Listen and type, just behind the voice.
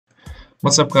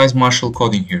What's up guys, Marshall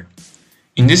Coding here.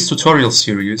 In this tutorial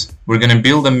series, we're going to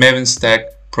build a MEVN Stack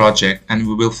project and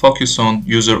we will focus on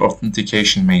user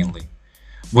authentication mainly.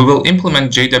 We will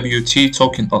implement JWT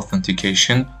token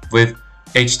authentication with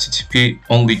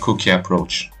HTTP-only cookie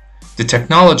approach. The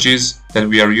technologies that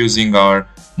we are using are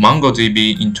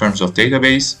MongoDB in terms of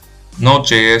database,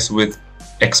 Node.js with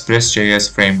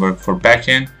Express.js framework for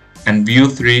backend, and Vue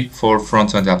 3 for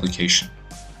front-end application.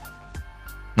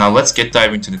 Now let's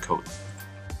dive into the code.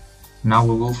 Now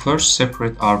we will first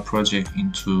separate our project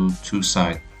into two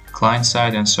sides, client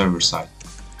side and server side.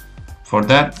 For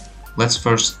that, let's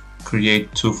first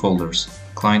create two folders,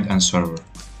 client and server.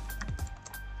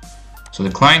 So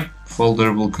the client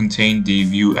folder will contain the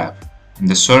Vue app and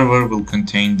the server will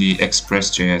contain the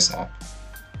Express.js app.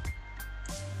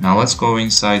 Now let's go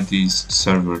inside this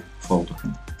server folder,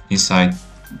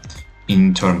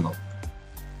 in terminal.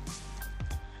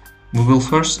 We will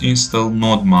first install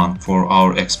Node.man for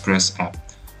our Express app.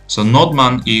 So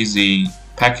Node.man is a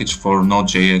package for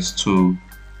Node.js to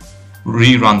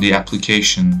rerun the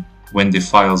application when the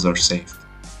files are saved.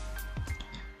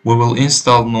 We will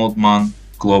install Node.man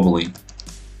globally.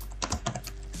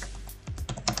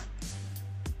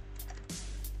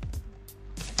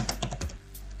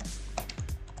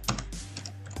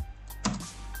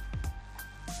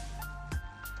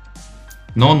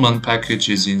 Node.man package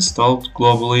is installed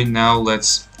globally. Now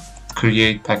let's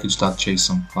create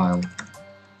package.json file.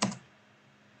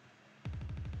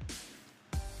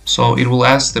 So it will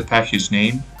ask the package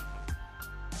name.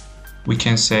 We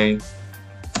can say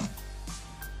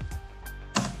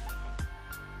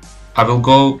I will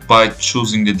go by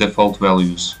choosing the default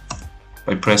values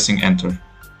by pressing enter.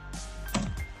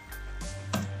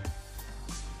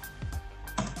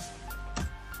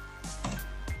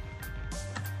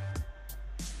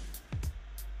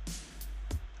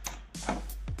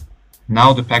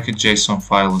 Now the package.json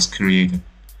file is created.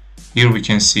 Here we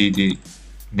can see the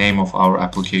name of our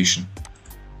application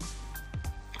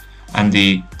and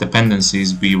the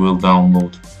dependencies we will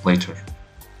download later.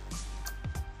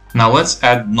 Now let's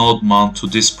add Node.man to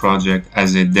this project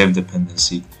as a dev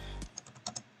dependency.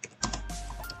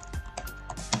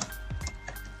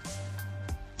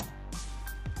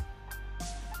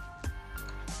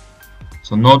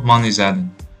 So Node.man is added.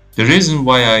 The reason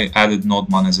why I added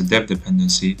Node.man as a dev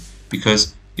dependency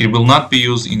because it will not be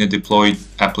used in a deployed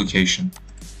application.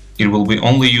 It will be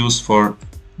only used for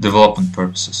development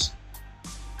purposes.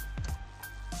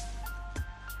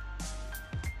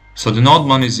 So the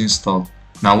Node.man is installed.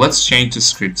 Now let's change the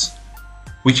scripts.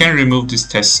 We can remove this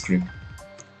test script.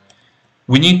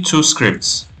 We need two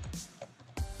scripts.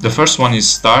 The first one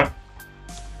is start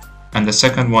and the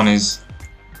second one is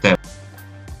dev.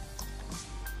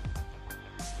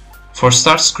 For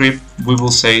start script, we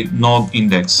will say node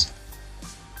index,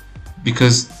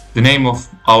 because the name of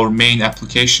our main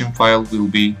application file will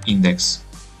be index.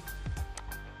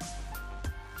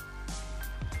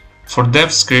 For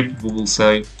dev script, we will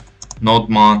say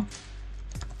Node.man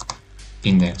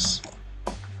index.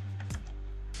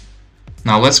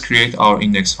 Now let's create our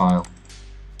index file.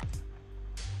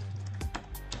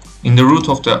 In the root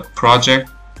of the project,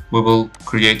 we will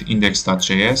create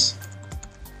index.js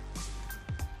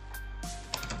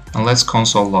and let's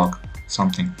console log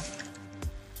something.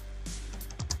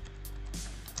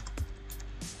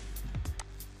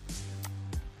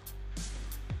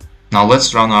 Now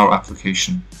let's run our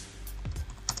application.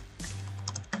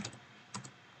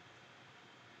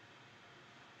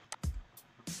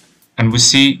 And we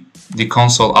see the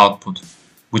console output,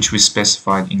 which we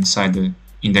specified inside the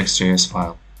index.js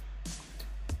file.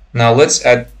 Now let's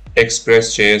add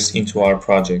Express.js into our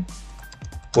project.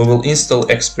 We will install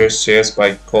Express.js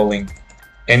by calling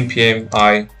npm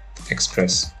i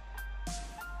express.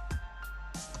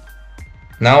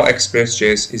 Now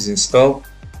Express.js is installed.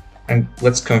 And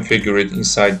let's configure it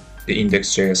inside the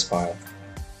index.js file.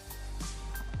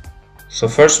 So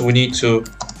first we need to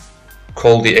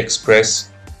call the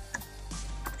express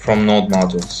from node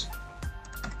modules.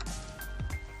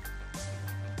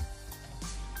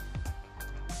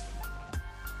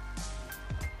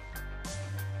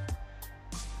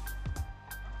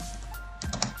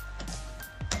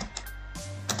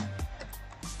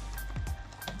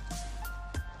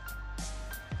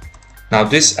 Now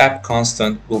this app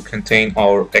constant will contain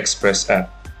our Express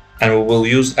app, and we will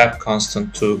use app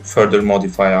constant to further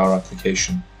modify our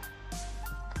application.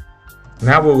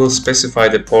 Now we will specify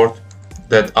the port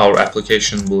that our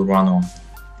application will run on.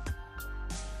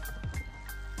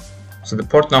 So the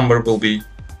port number will be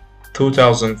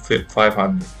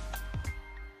 2500.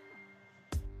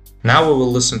 Now we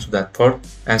will listen to that port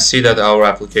and see that our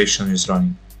application is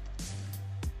running.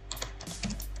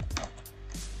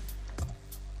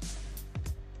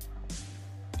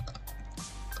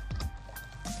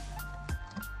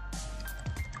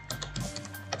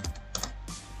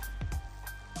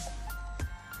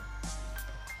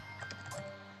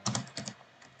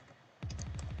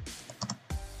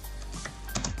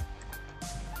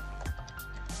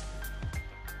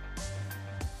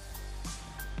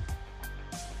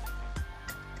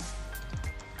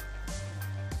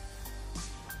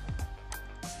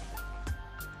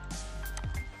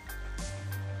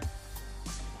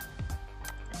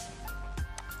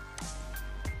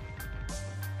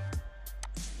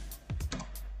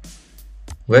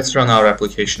 Let's run our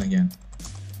application again.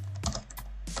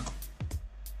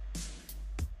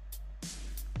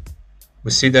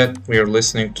 We see that we are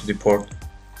listening to the port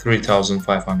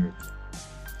 3500.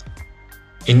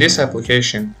 In this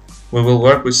application, we will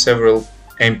work with several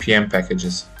npm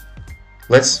packages.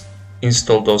 Let's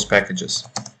install those packages.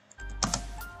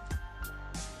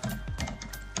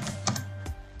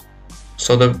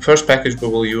 So the first package we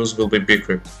will use will be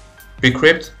bcrypt.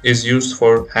 Bcrypt is used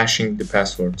for hashing the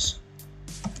passwords.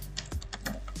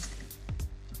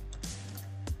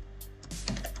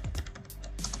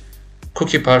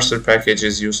 Cookie parser package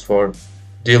is used for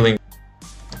dealing.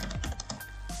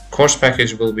 Course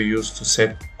package will be used to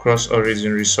set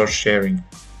cross-origin resource sharing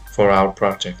for our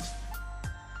project.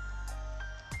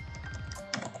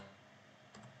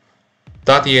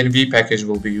 .env package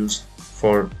will be used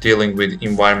for dealing with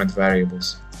environment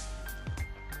variables.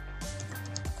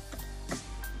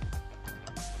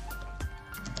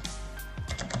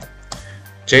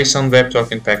 JSON Web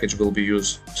Token package will be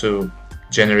used to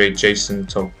generate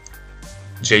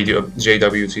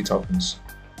JWT tokens.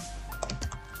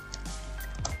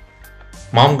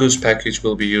 Mongoose package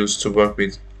will be used to work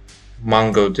with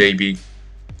MongoDB.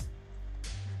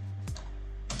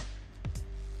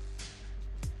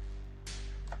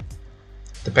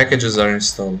 The packages are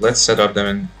installed. Let's set up them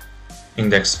in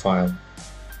index file.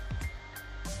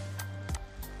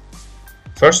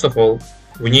 First of all,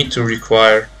 we need to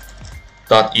require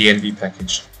 .env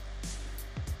package.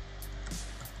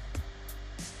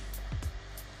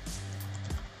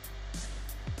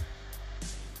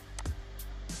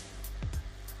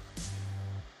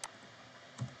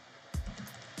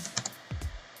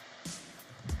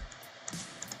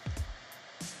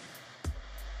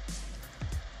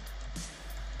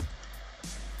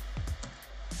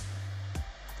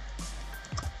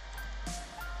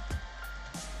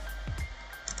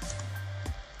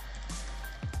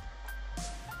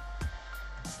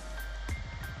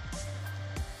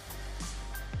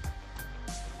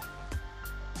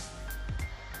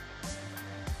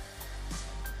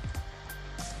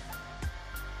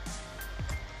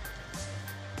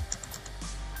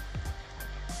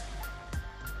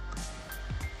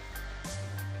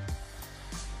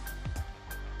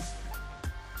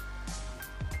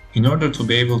 In order to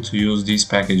be able to use these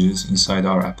packages inside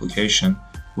our application,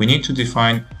 we need to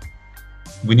define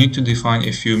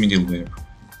a few middleware.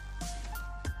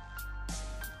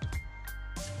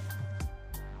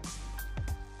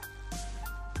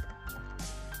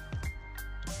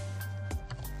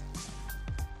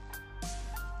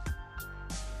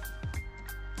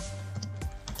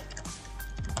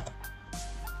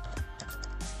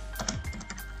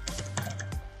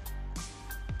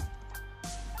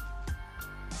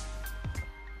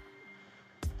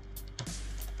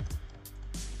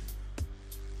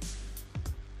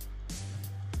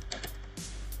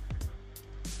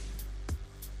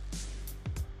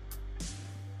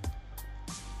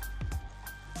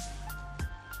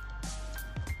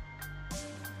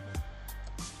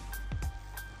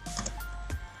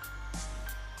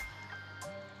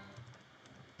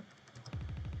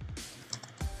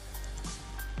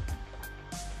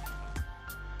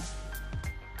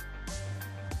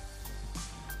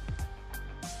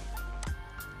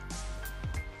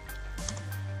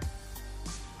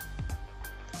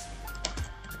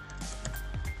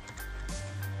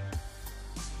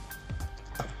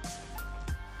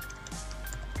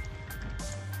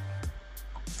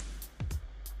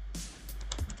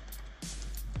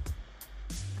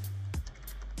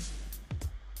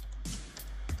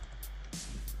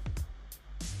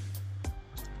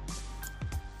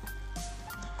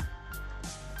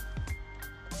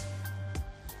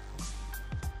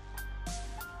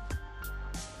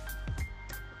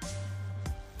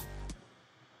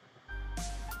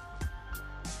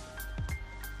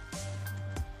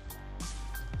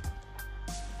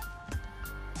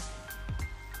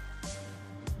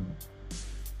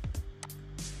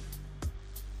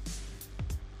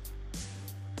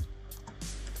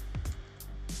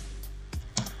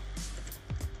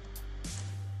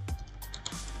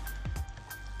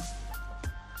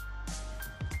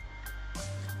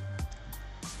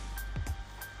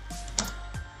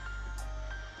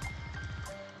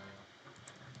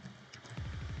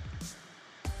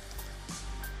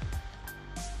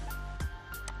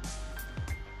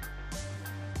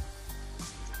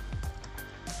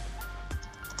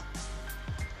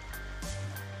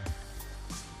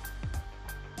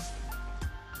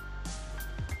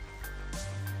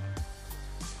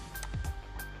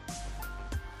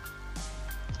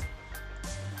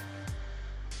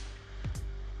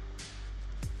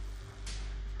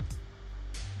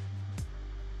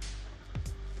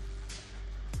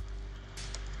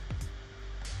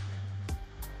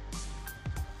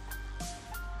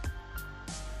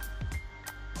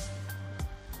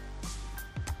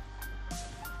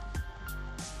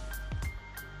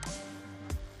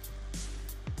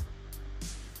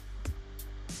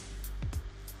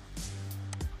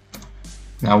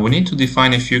 Now we need to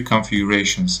define a few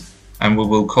configurations, and we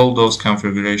will call those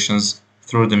configurations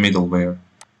through the middleware.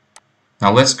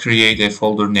 Now let's create a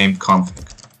folder named config.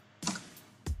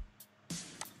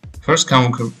 First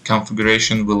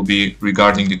configuration will be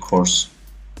regarding the course.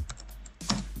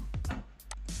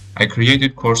 I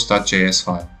created course.js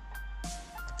file.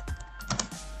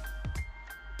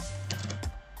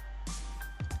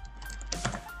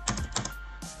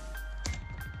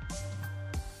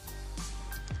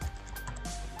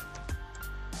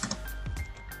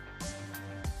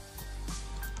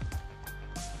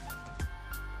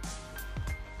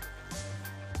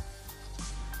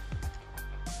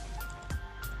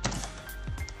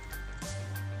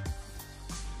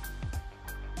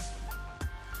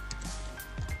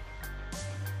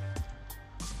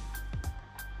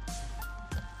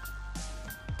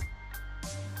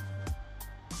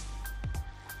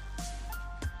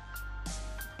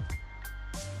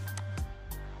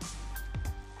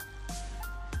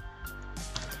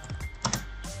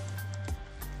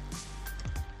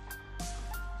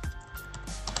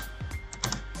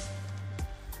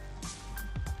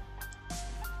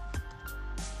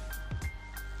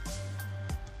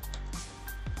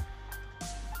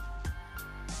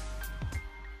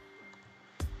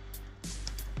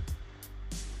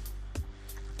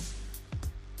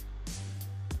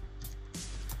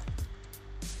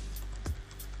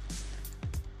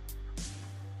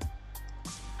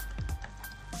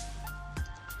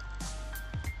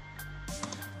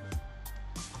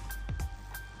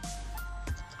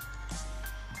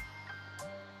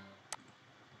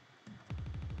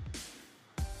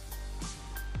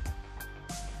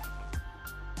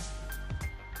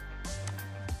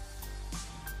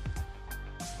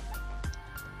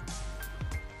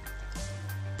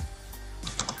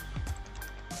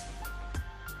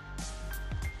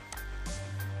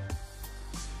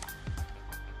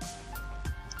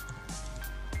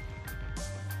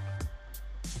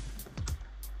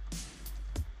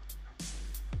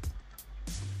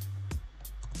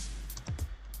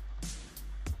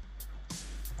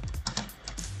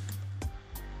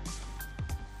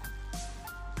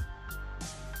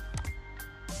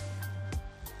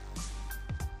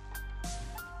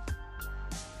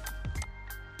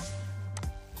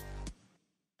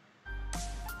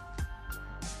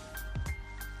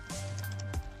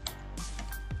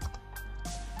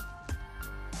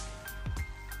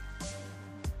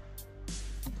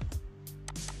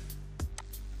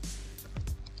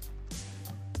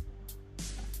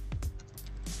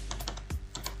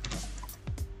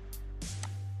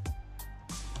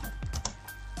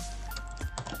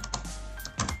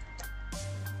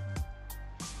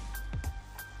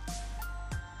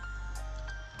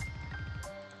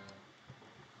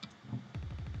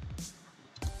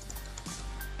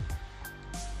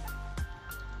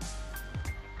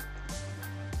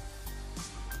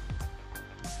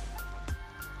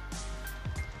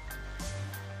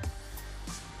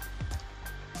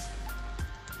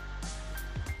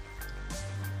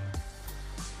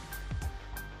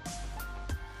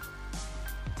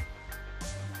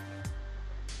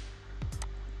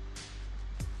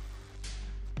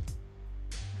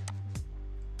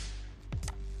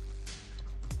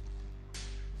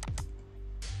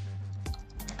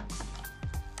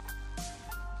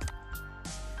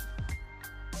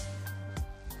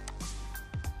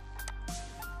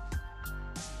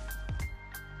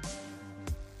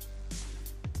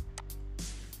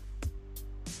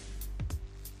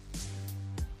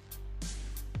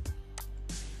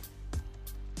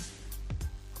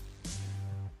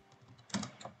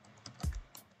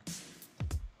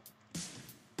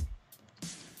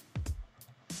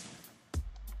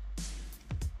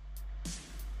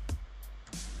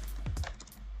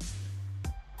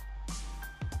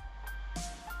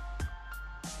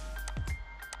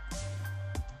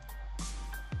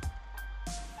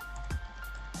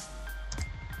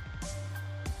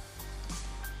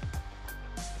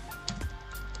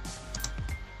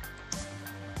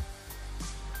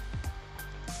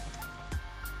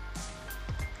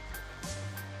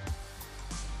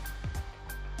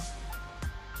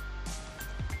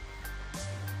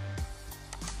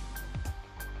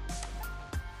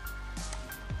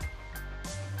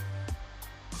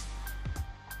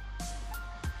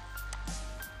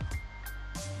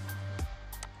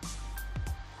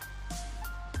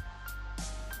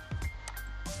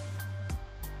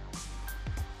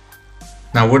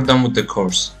 Now we're done with the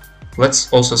course.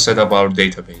 Let's also set up our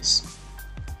database.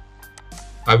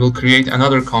 I will create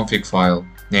another config file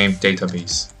named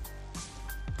database.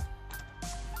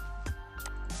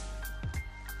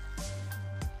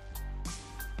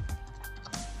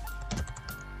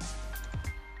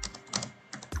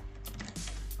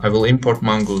 I will import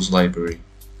Mongo's library.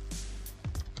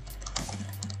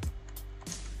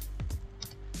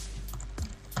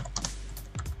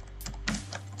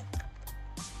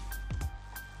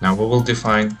 Now we will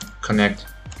define connect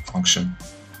function.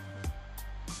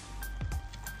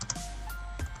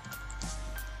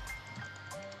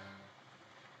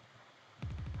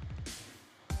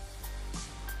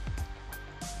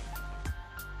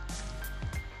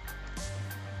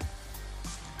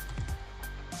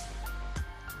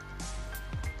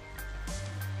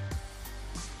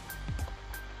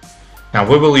 Now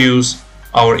we will use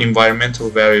our environmental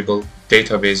variable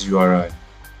database URI.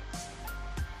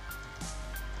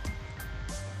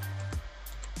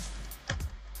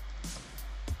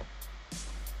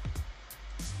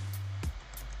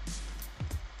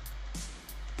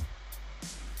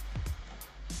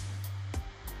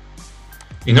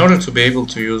 In order to be able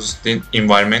to use the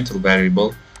environmental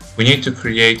variable, we need to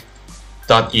create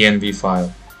 .env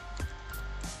file.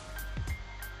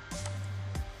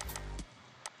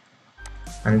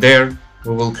 And there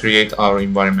we will create our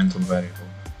environmental variable.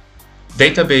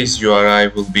 Database URI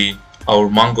will be our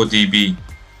MongoDB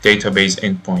database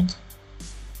endpoint.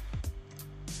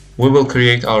 We will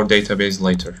create our database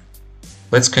later.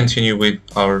 Let's continue with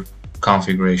our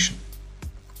configuration.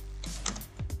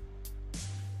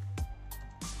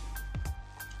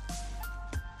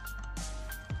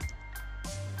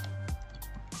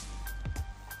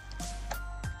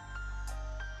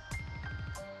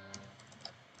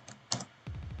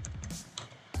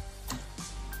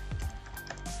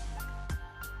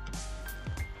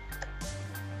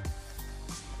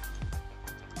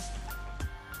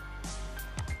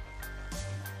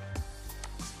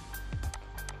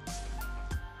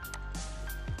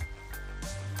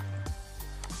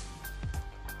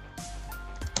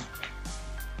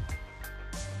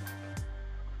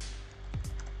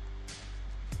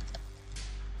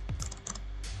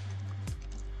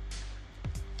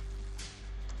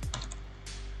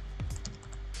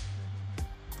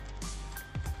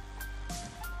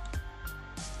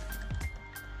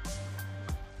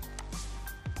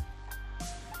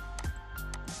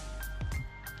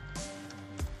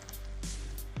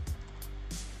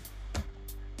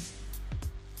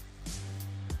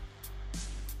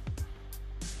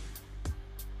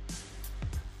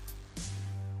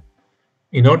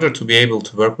 In order to be able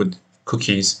to work with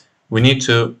cookies, we need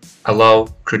to allow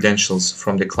credentials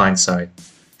from the client side.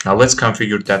 Now let's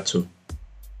configure that too.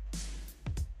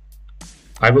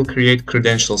 I will create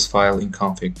credentials file in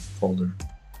config folder.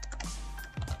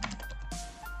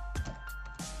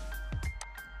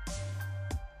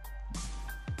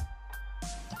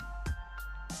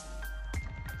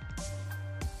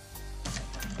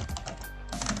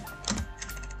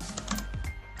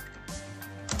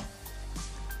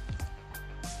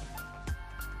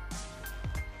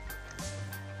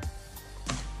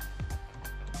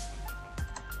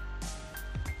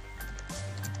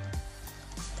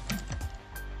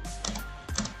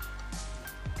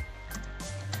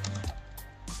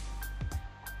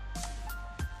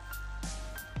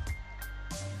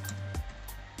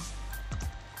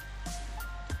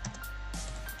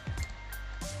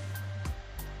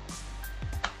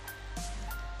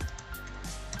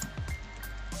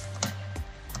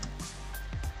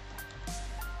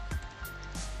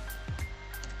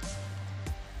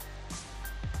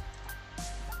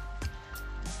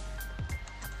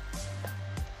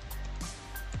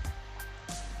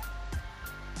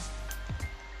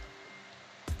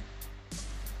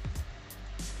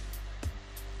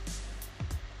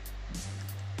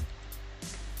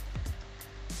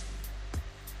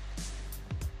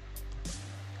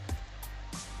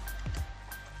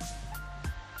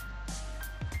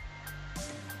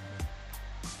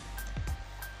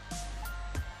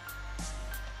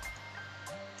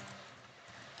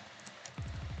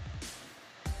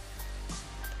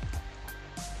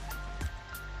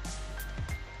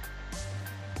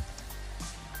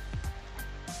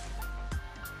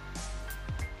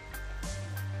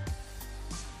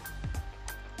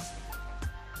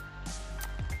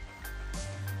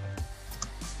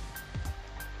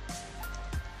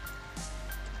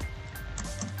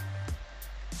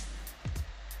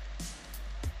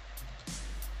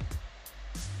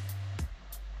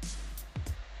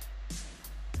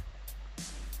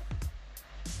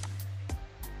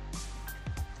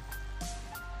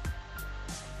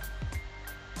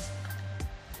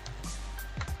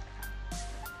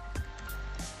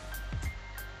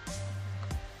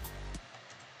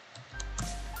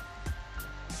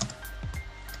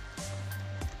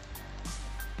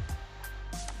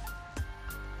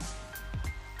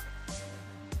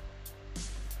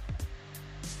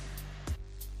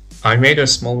 I made a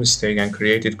small mistake and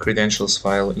created credentials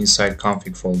file inside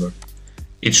config folder.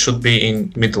 It should be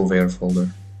in middleware folder.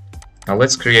 Now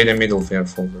let's create a middleware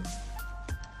folder.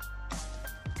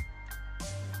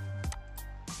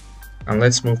 And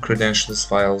let's move credentials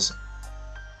files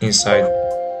inside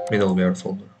middleware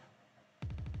folder.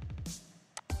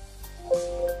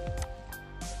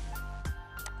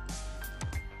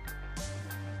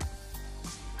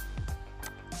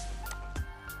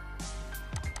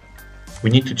 We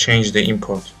need to change the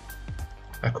import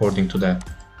according to that.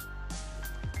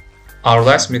 Our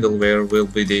last middleware will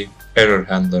be the error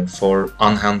handler for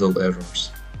unhandled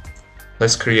errors.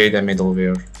 Let's create a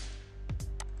middleware.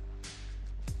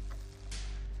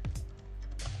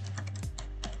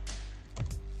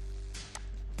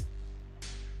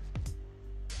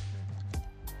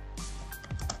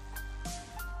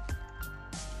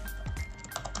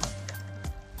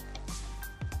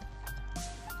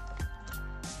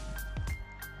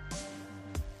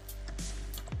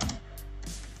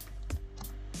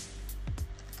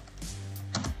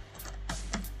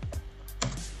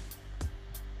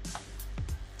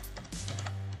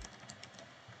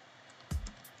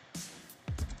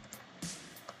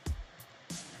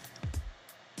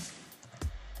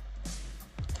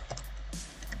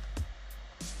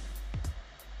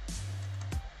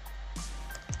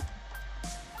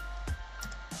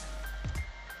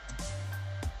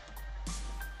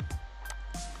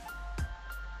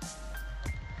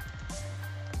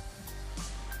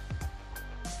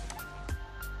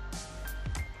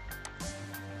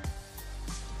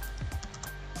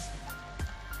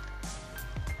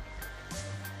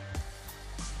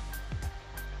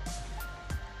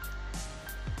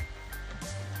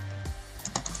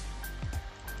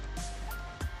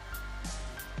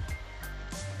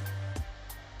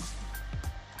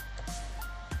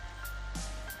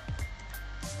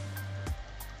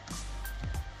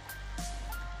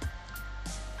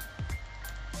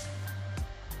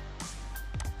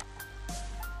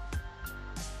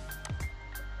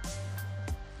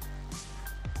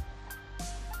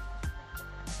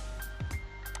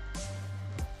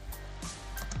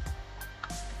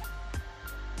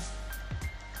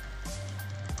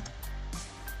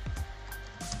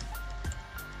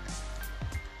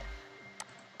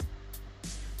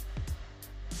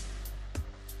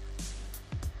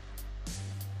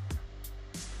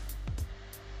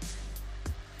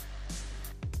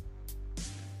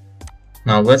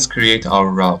 Now let's create our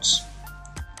routes.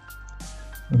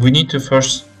 We need to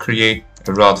first create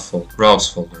a routes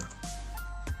folder.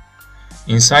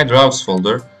 Inside routes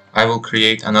folder, I will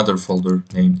create another folder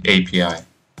named API.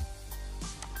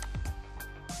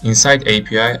 Inside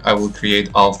API, I will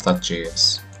create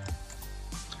auth.js.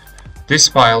 This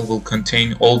file will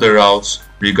contain all the routes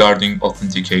regarding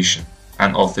authentication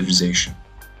and authorization.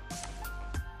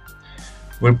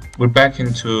 We're back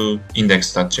into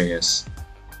index.js.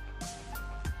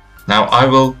 Now I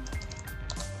will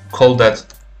call that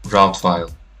route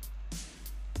file.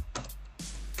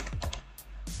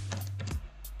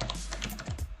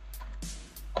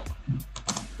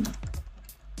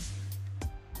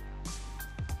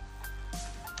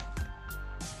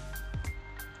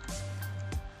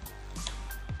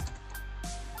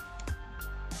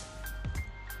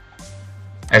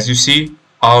 As you see,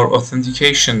 our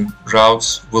authentication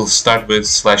routes will start with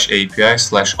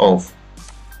 /API/auth.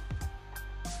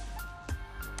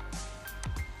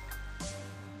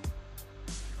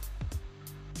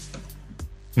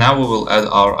 Now we will add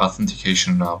our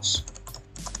authentication routes.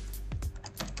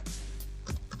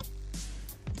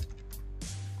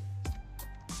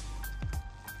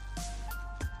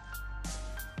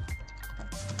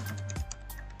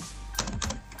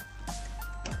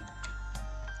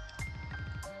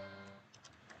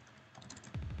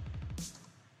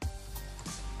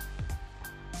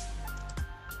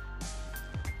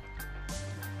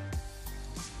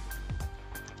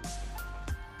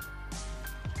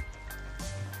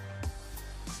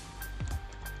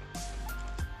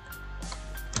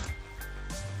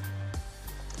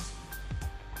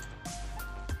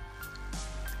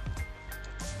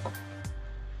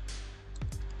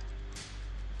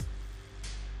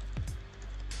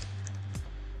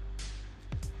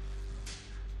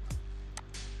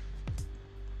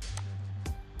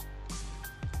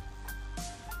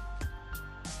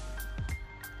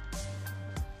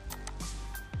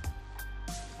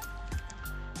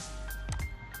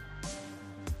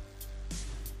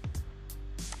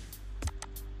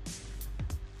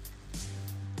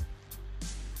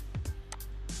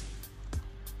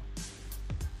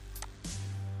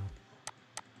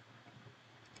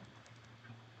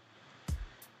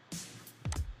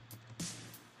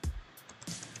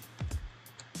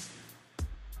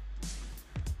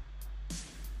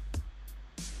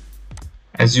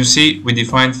 As you see, we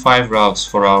defined 5 routes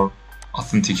for our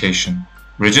authentication.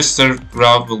 Register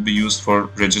route will be used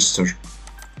for register.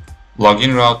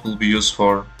 Login route will be used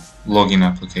for login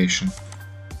application.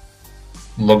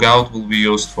 Logout will be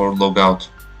used for logout.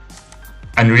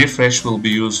 And refresh will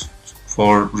be used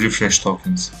for refresh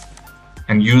tokens.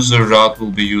 And user route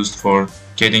will be used for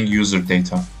getting user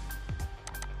data.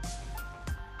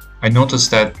 I noticed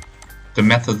that the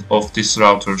method of this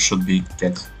router should be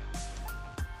get.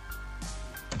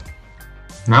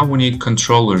 Now we need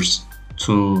controllers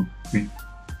to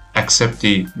accept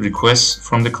the requests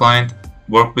from the client,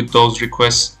 work with those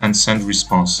requests, and send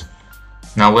response.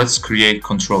 Now let's create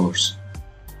controllers.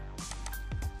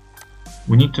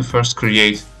 We need to first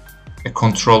create a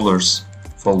controllers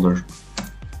folder.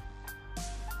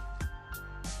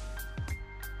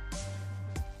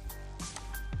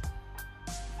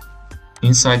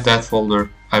 Inside that folder,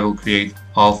 I will create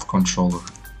auth controller.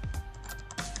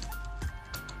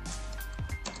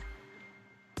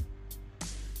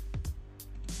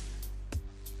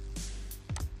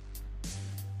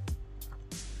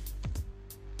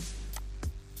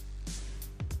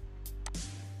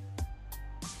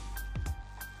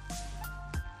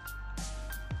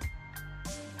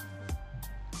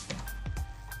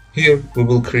 Here we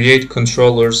will create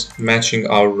controllers matching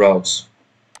our routes.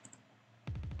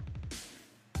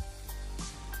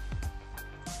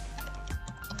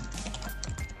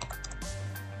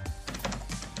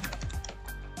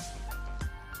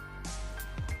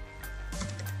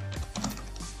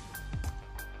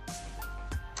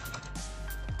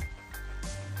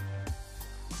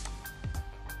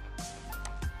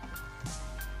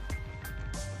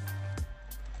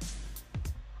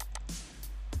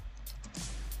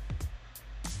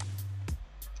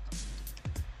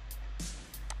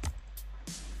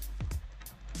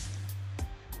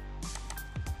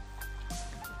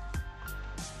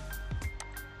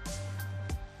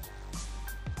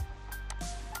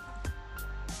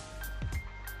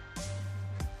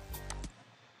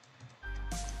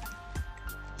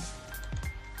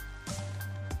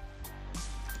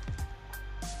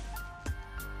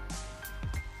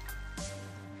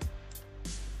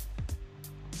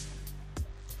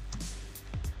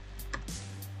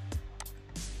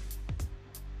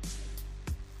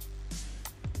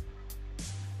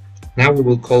 Now we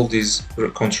will call these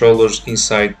controllers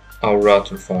inside our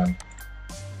router file.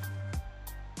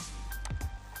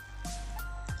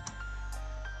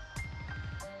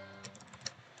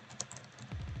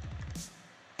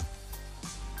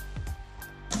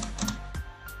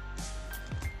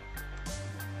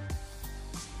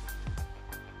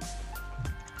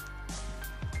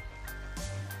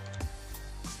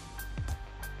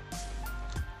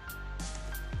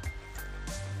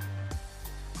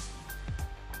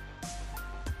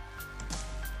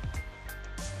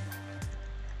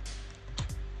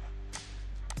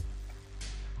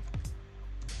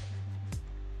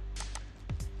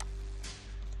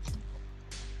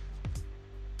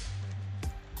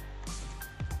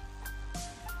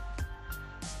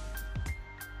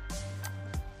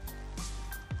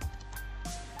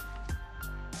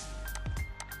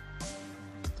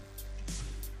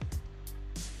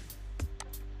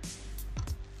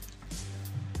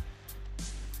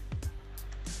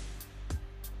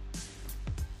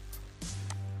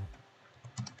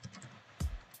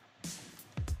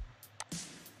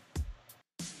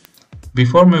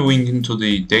 Before moving into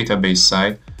the database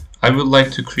side, I would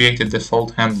like to create a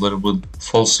default handler with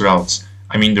false routes.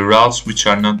 I mean the routes which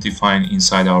are not defined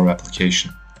inside our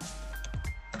application.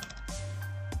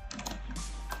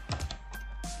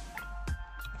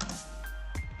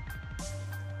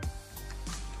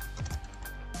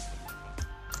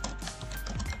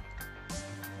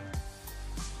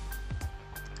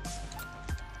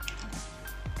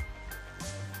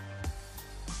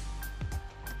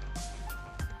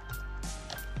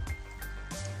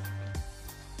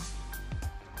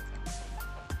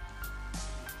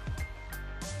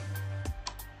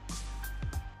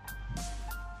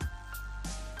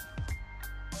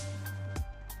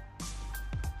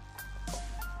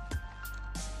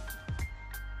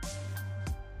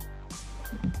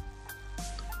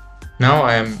 Now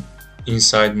I am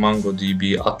inside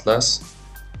MongoDB Atlas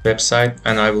website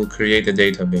and I will create a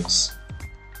database.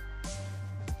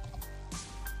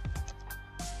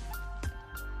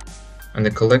 And the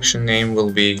collection name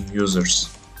will be users.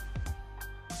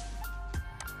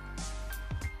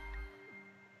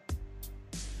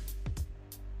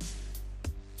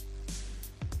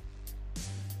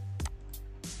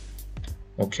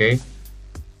 Okay.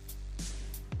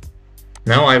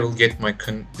 Now I will get my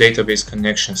database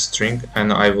connection string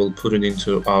and I will put it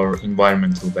into our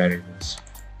environmental variables.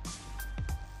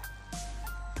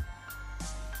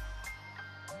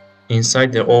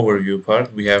 Inside the overview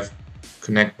part, we have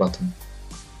connect button.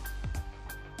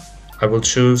 I will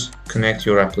choose connect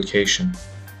your application,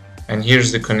 and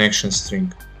here's the connection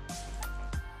string.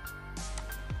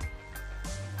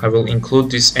 I will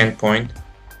include this endpoint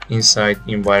inside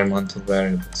environmental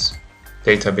variables,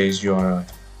 database URI.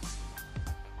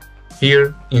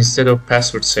 Here, instead of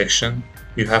password section,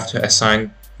 you have to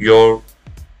assign your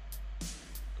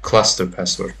cluster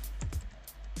password.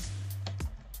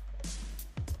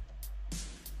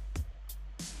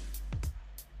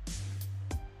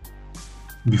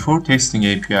 Before testing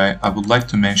API, I would like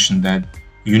to mention that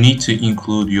you need to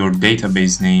include your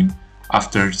database name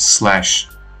after slash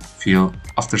field,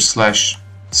 after slash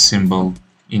symbol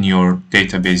in your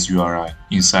database URI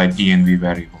inside env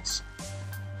variables.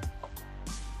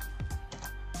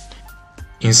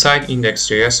 Inside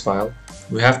index.js file,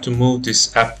 we have to move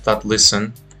this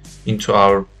app.listen into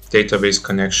our database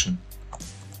connection.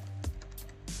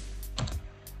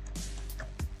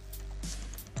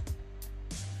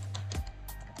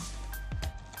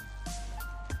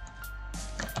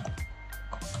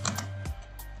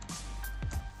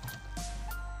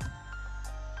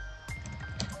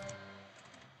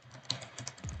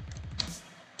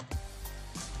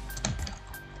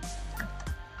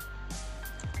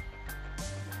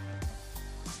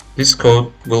 This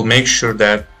code will make sure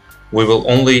that we will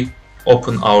only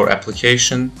open our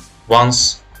application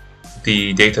once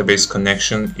the database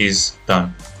connection is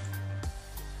done.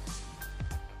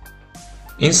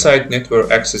 Inside network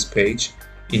access page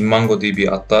in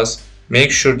MongoDB Atlas,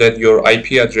 make sure that your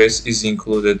IP address is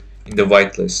included in the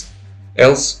whitelist,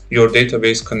 else your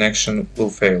database connection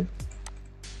will fail.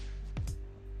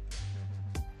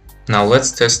 Now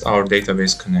let's test our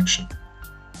database connection.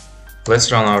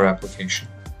 Let's run our application.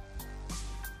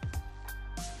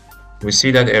 We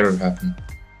see that error happen.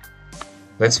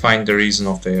 Let's find the reason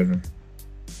of the error.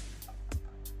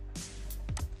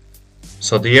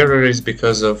 So the error is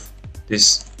because of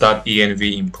this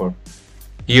 .env import.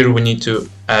 Here we need to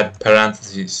add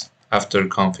parentheses after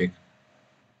config.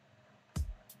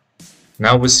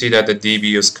 Now we see that the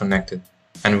DB is connected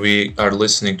and we are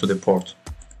listening to the port.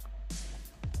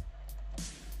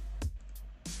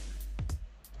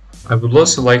 I would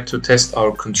also like to test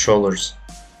our controllers.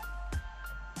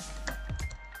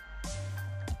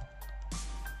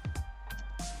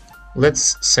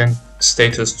 Let's send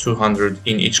status 200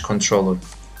 in each controller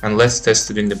and let's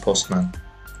test it in the Postman.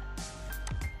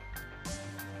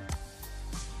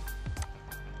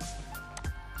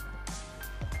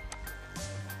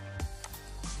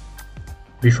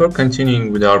 Before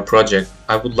continuing with our project,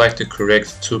 I would like to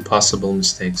correct two possible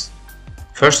mistakes.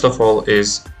 First of all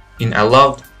is in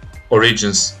allowed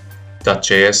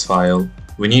origins.js file,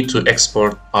 we need to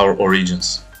export our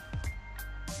origins.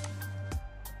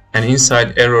 And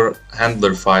inside error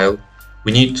handler file,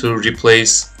 we need to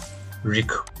replace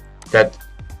that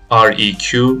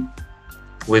req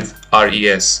with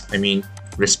res, I mean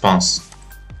response.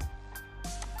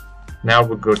 Now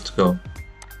we're good to go.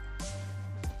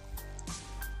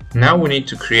 Now we need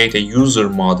to create a user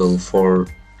model for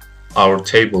our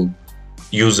table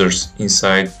users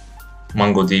inside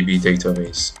MongoDB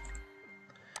database.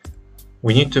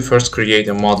 We need to first create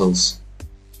a models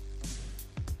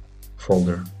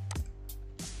folder.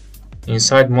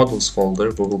 Inside models folder,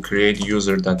 we will create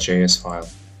user.js file.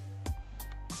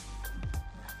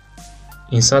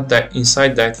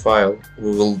 Inside that file,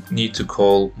 we will need to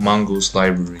call Mongoose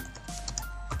library.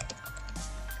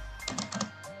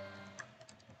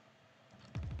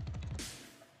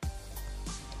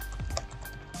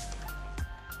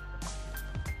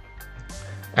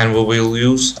 And we will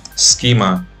use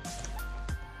schema.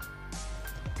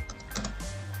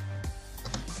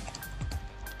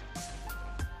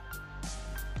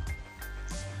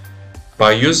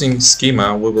 By using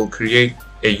schema, we will create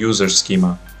a user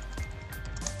schema.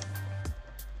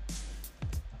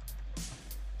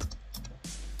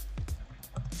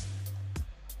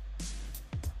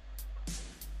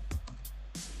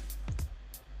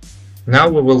 Now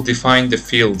we will define the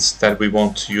fields that we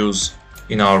want to use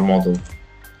in our model.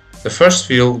 The first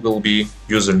field will be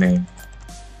username.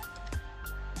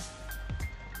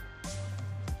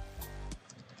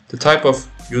 The type of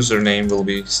username will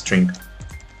be string.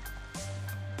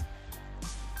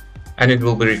 And it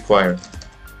will be required.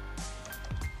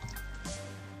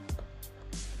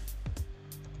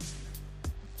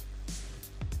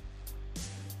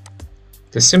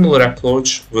 The similar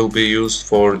approach will be used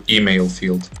for email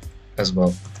field as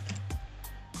well.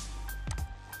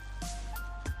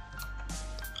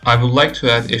 I would like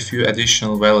to add a few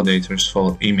additional validators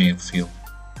for email field.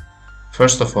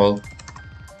 First of all,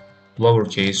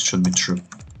 lowercase should be true.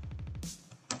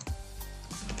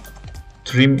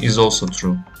 trim is also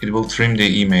true. It will trim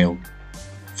the email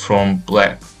from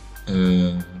black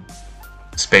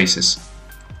spaces.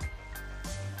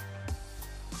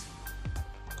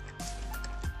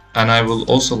 And I will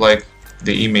also like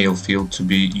the email field to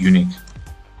be unique.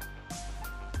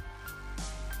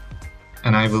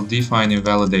 And I will define a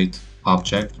validate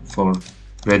object for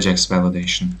regex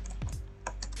validation.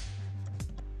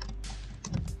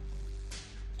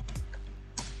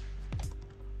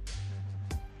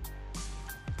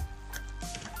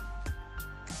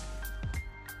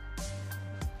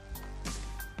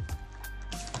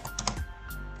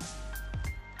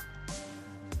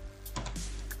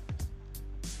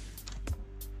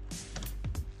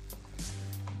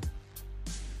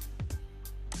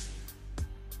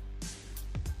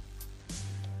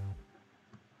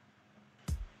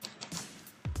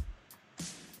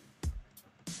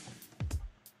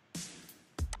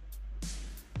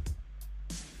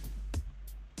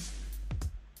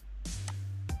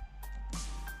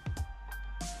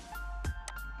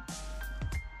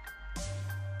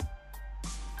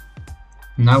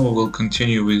 Now we will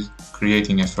continue with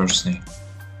creating a first name.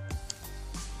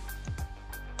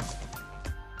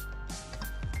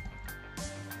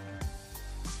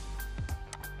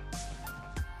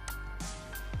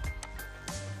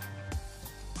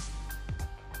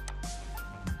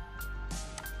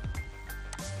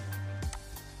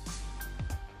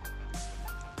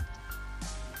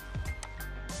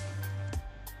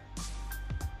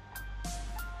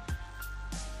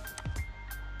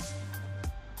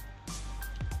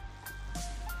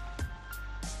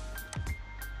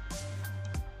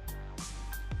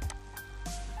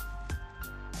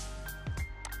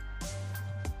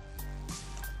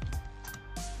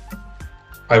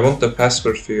 I want the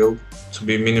password field to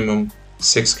be minimum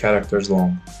 6 characters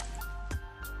long.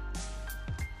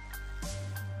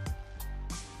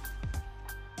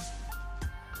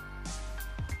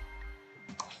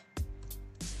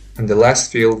 And the last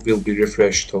field will be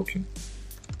refresh token.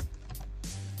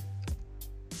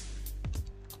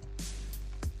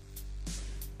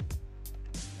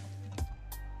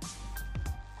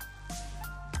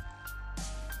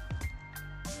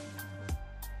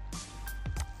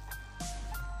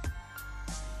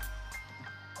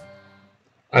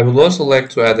 I would also like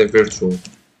to add a virtual.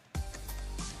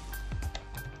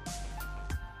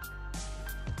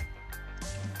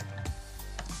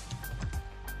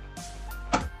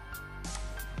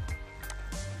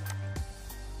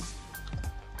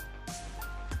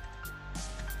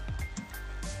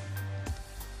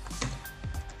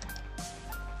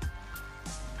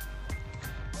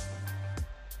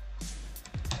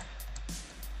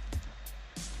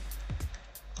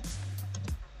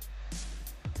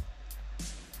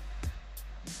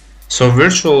 So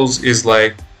virtuals is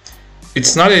like,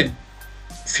 it's not a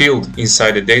field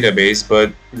inside a database,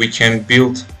 but we can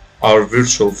build our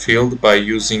virtual field by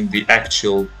using the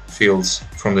actual fields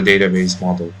from the database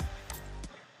model.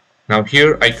 Now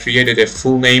here I created a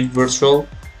full name virtual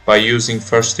by using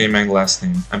first name and last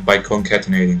name and by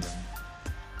concatenating them.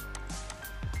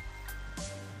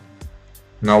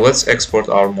 Now let's export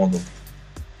our model.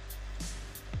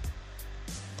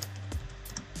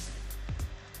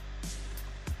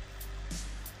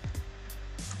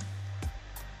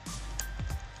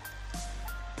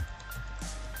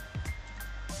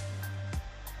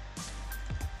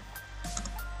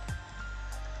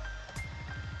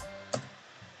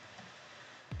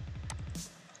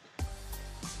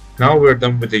 Now we're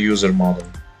done with the user model.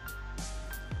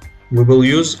 We will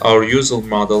use our user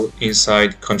model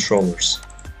inside controllers.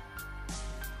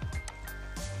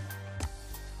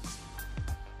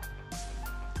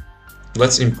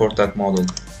 Let's import that model.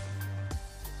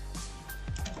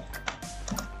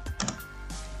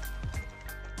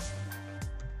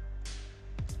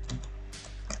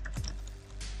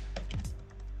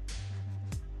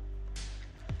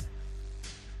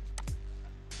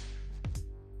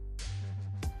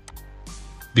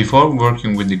 Before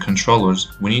working with the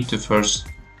controllers, we need to first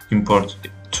import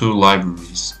 2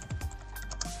 libraries.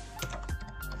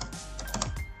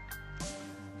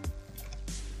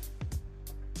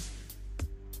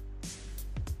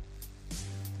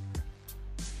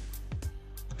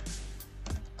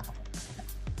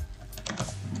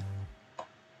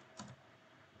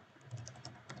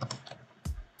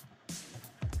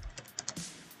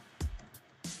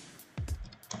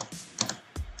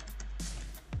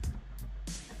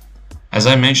 As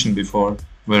I mentioned before,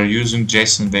 we're using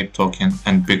JSON Web Token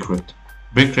and Bcrypt.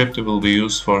 Bcrypt will be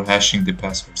used for hashing the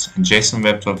passwords, and JSON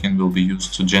Web Token will be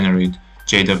used to generate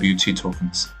JWT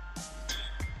tokens.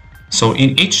 So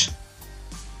in each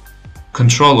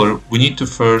controller, we need to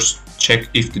first check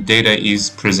if the data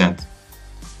is present.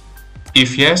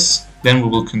 If yes, then we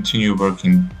will continue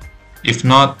working. If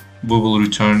not, we will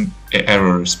return an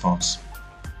error response.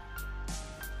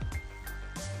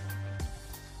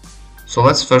 So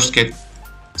let's first get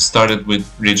started with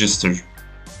register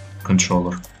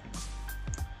controller.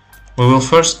 We will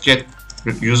first get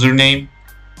username,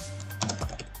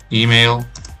 email,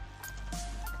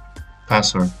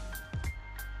 password.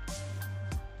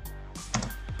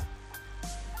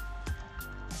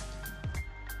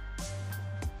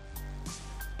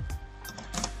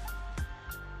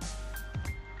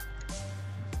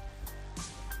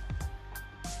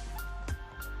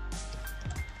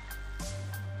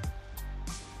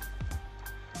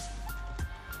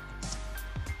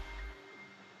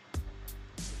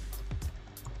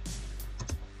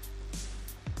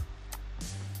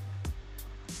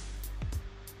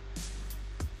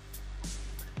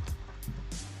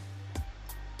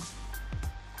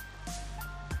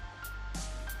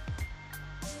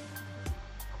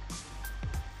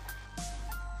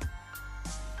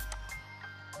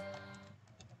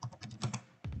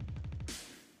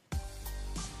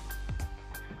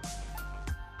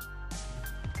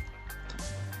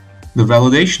 The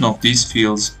validation of these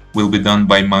fields will be done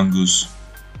by Mongoose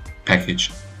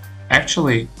package.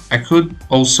 Actually, I could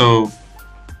also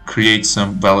create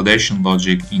some validation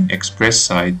logic in Express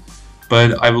side,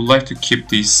 but I would like to keep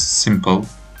these simple.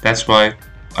 That's why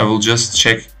I will just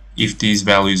check if these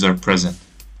values are present.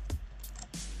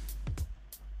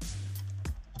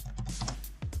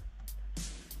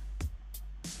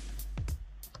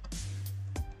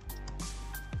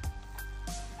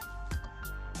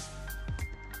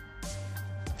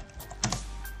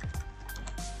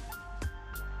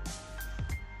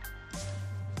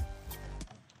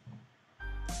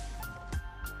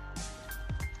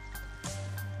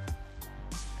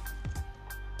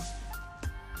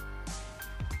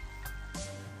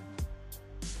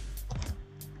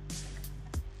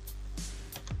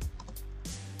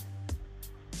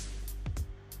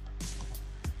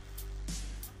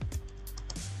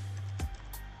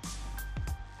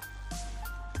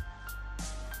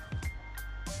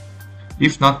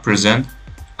 If not present,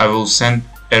 I will send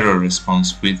error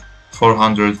response with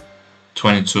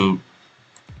 422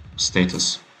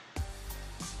 status.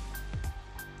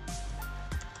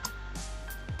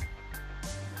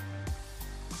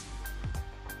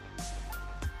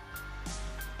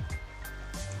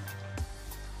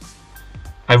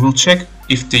 I will check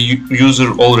if the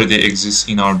user already exists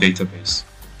in our database.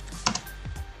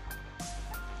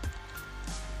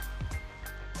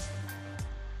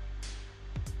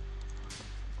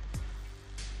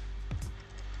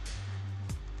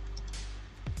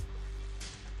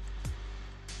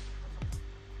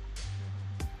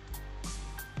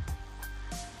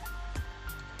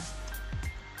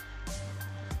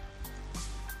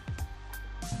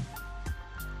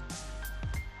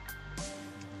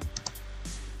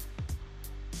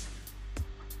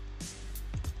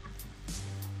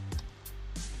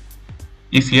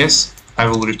 If yes, I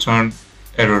will return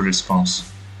error response.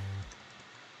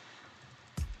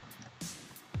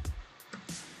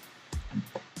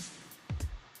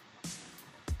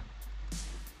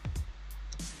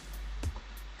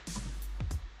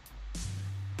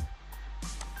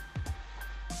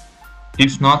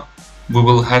 If not, we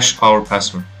will hash our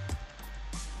password.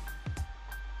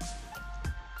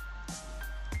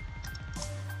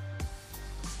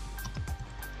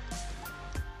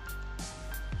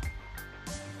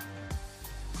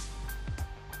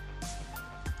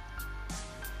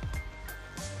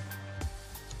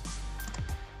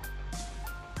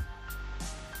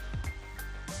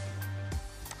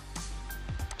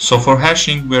 So for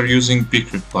hashing, we are using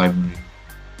bcrypt library.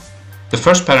 The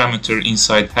first parameter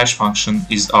inside hash function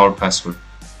is our password.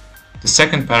 The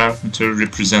second parameter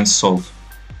represents salt.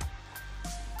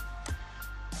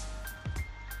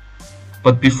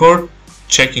 But before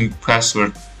checking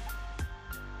password,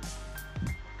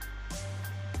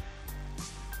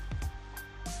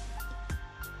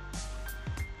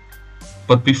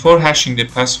 hashing the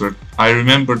password, I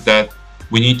remembered that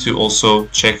we need to also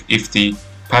check if the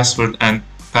password and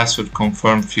password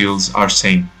confirm fields are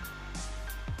same.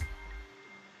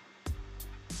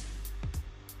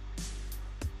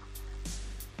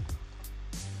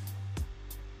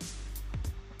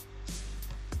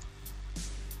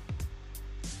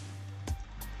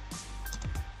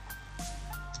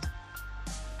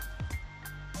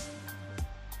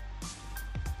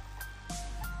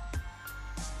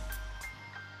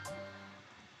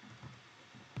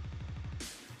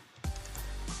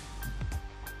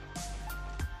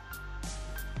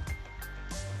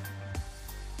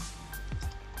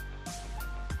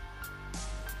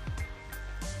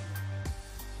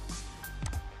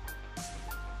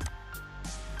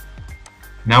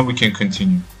 Now we can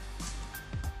continue.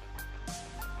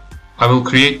 I will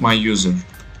create my user.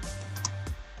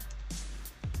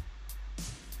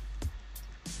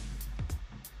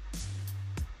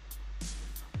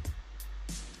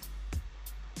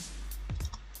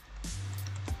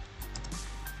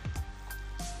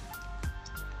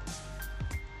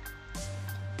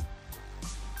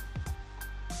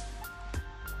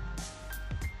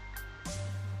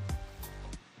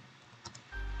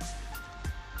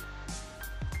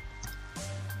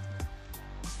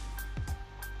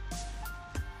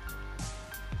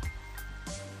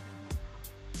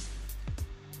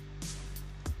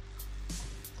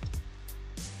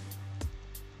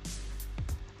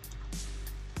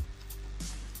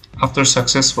 After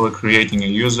successfully creating a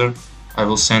user, I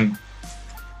will send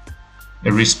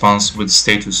a response with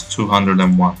status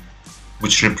 201,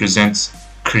 which represents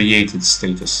created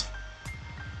status.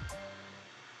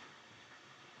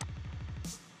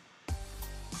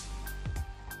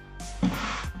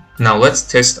 Now let's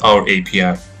test our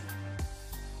API.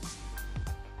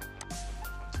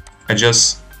 I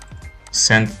just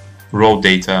sent raw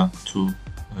data to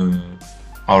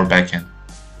our backend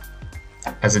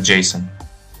as a JSON.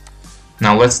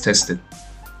 Now let's test it.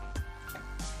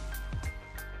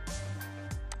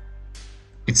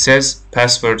 It says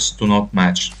passwords do not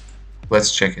match.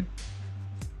 Let's check it.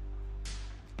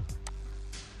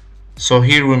 So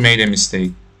here we made a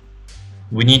mistake.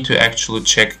 We need to actually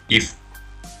check if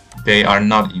they are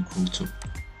not equal to.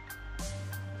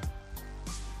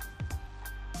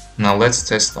 Now let's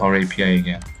test our API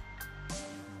again.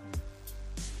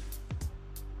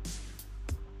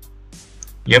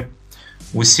 Yep,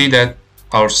 we see that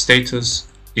our status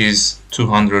is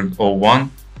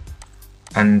 201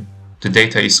 and the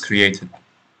data is created.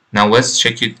 Now let's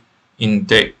check it in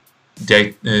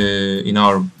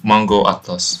our Mongo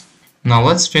Atlas. Now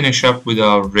let's finish up with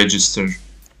our register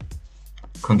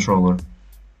controller.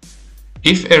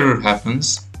 If error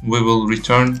happens, we will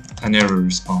return an error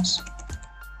response.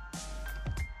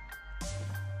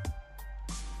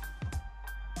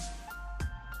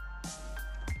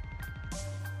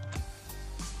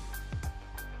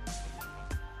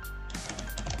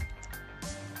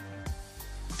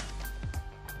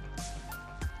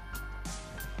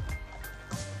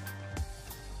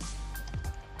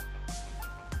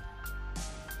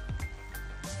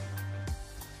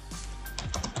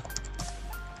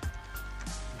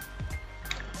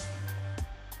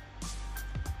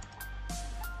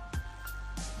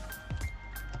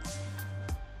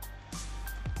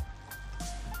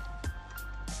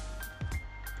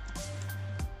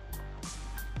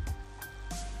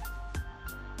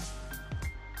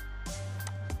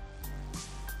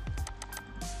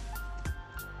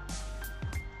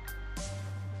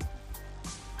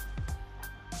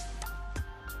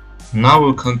 Now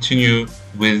we'll continue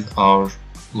with our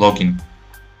login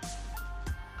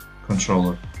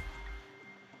controller.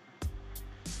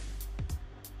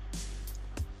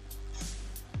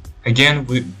 Again,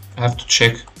 we have to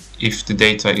check if the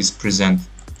data is present.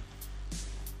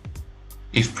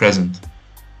 If present.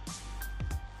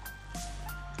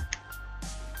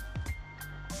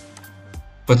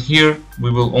 But here we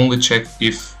will only check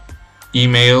if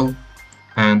email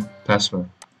and password.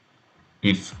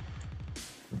 If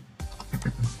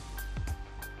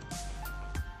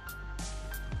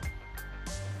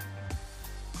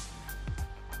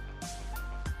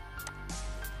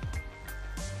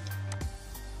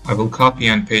I will copy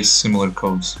and paste similar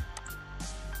codes.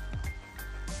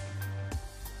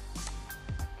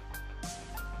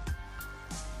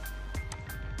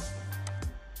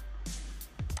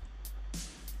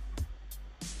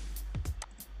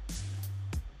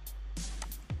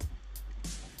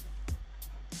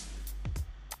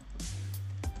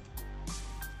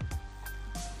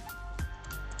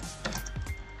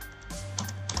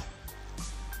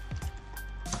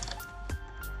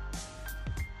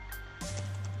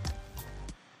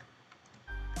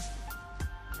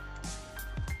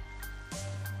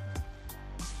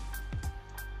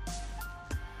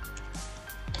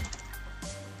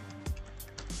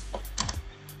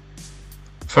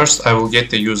 First, I will get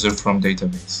the user from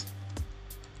database.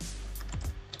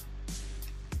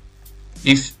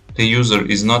 If the user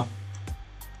is not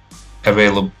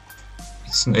available,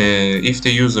 if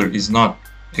the user is not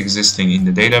existing in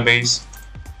the database,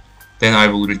 then I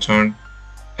will return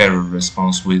error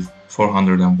response with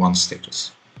 401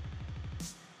 status.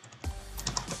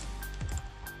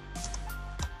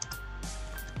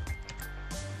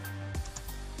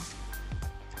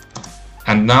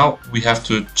 And now we have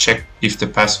to check if the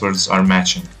passwords are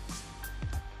matching.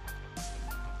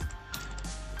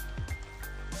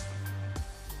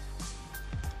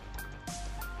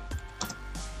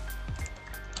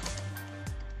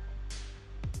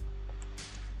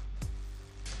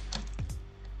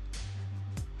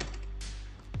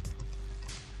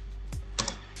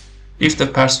 If the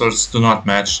passwords do not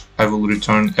match, I will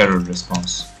return error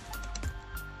response.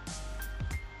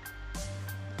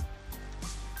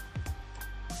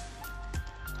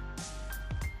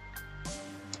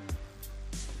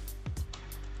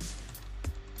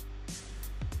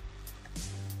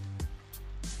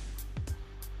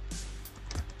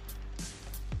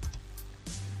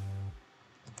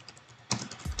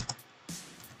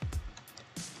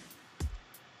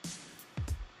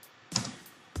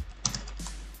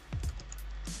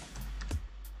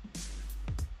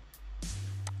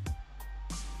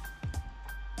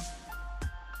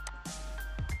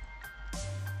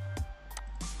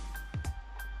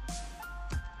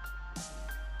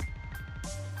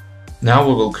 Now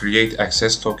we will create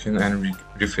access token and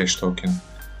refresh token.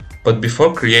 But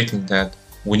before creating that,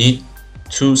 we need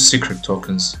two secret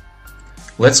tokens.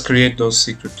 Let's create those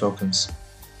secret tokens.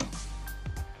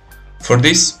 For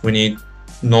this, we need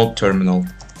Node terminal.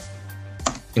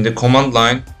 In the command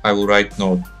line, I will write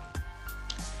Node.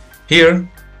 Here,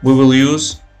 we will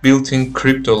use built-in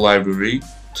crypto library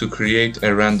to create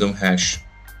a random hash.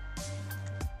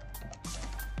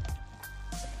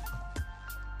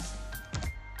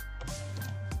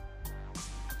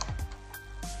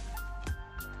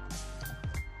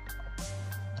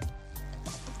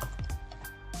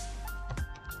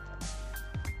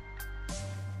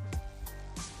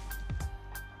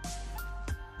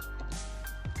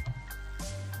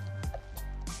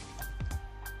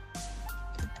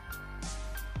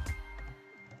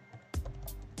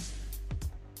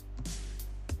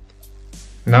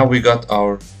 Now we got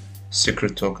our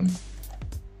secret token.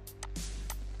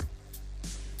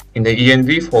 In the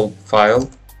env file,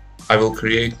 I will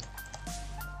create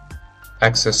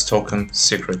access token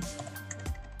secret.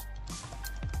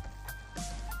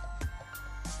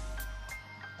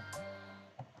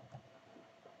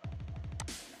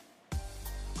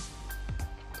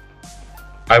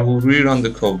 I will rerun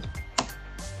the code.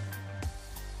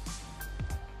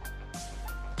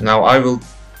 Now I will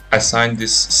assign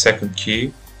this second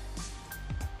key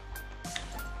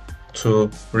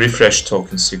to refresh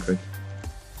token secret.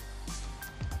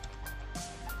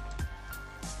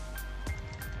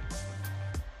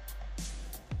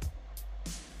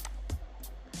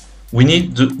 We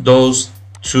need those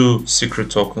two secret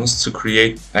tokens to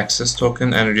create access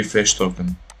token and refresh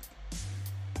token.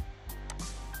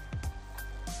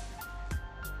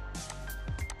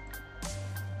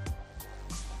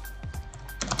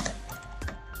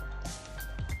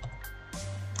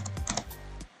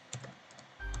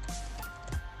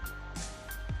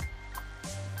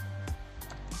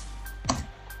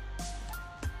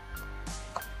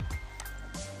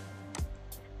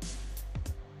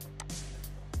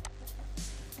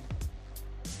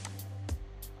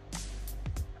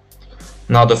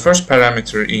 Now the first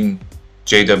parameter in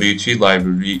JWT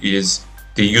library is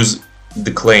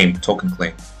the claim, token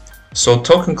claim. So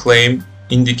token claim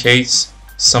indicates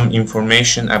some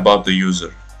information about the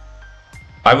user.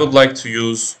 I would like to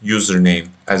use username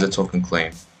as a token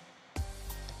claim.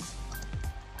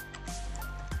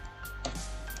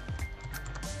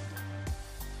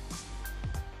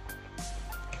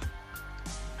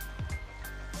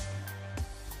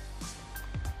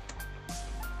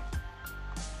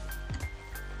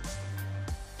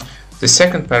 The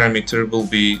second parameter will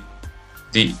be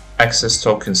the access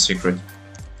token secret.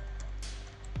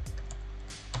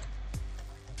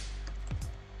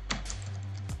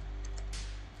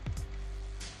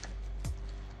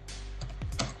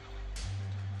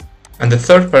 And the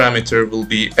third parameter will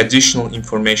be additional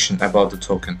information about the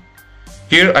token.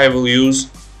 Here I will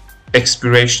use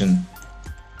expiration.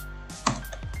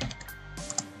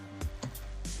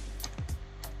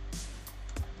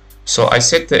 So I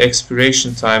set the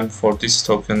expiration time for this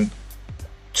token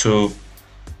to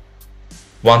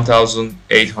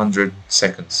 1800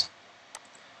 seconds.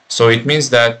 So it means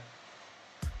that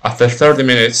after 30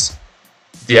 minutes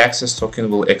the access token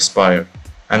will expire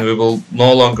and we will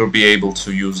no longer be able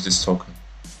to use this token.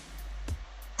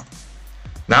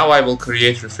 Now I will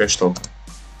create refresh token.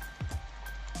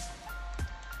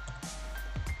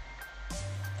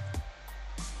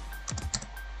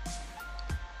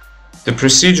 The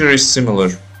procedure is similar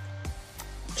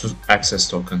to access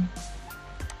token,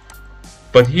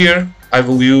 but here I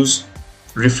will use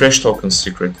refresh token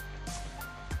secret.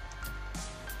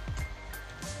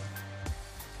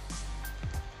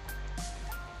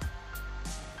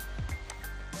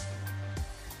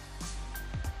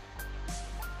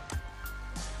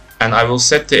 And I will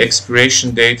set the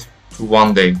expiration date to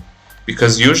 1 day,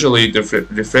 because usually the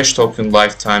refresh token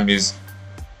lifetime is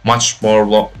much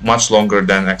longer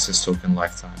than access token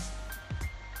lifetime.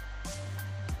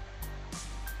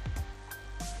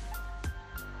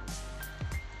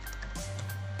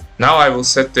 Now I will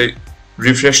set the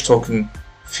refresh token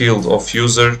field of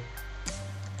user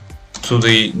to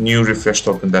the new refresh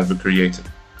token that we created.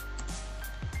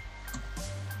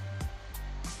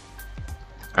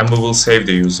 And we will save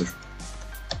the user.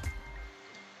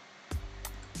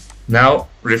 Now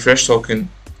refresh token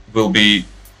will be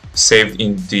saved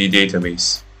in the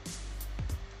database.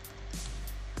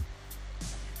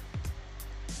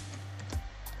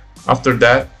 After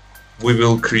that, we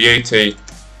will create a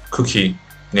cookie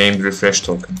named refresh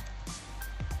token.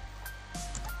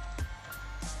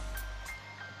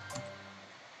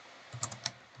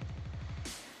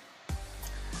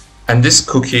 And this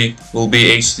cookie will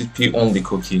be HTTP only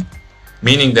cookie,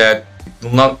 meaning that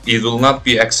it will not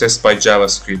be accessed by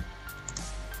JavaScript.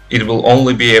 It will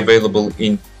only be available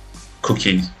in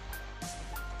cookies.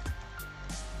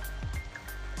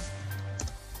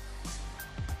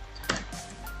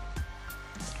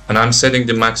 And I'm setting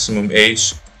the maximum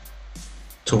age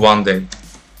to 1 day.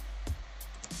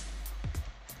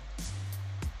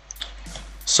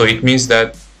 So it means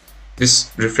that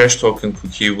this refresh token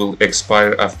cookie will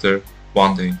expire after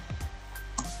 1 day.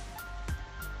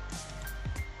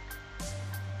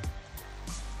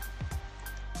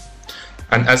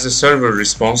 And as a server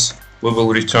response, we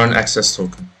will return access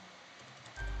token.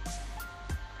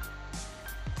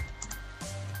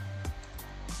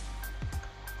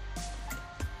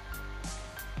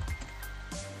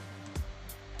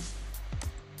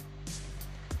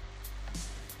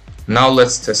 Now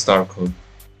let's test our code.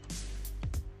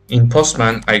 In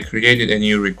Postman, I created a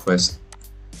new request,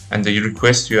 and the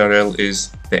request URL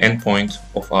is the endpoint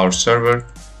of our server,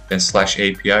 then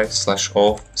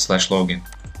 /API/auth/login.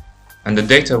 And the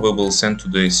data we will send to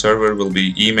the server will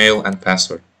be email and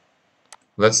password.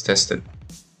 Let's test it.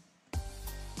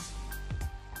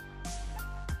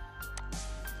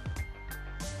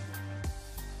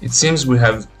 It seems we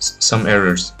have some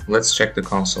errors. Let's check the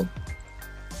console.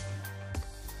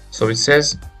 So it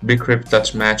says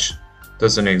bcrypt.match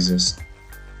doesn't exist.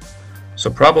 So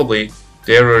probably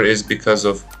the error is because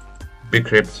of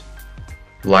bcrypt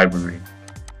library.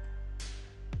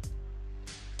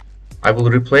 I will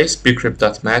replace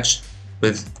bcrypt.match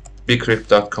with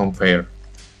bcrypt.compare.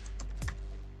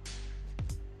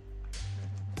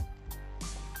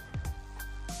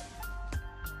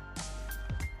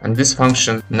 And this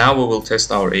function, now we will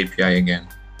test our API again.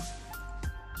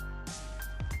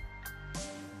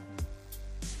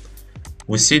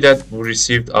 We see that we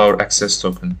received our access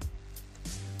token.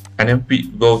 And if we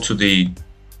go to the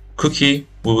cookie,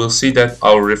 we will see that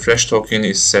our refresh token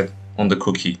is set on the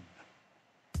cookie.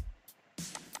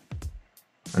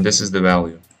 And this is the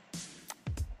value.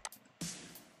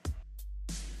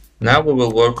 Now we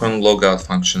will work on logout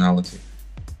functionality.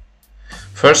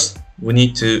 First, we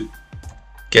need to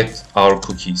get our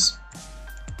cookies.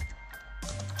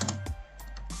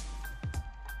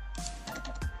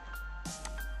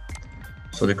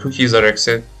 So the cookies are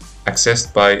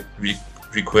accessed by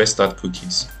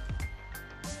request.cookies.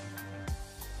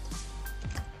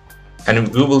 And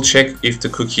we will check if the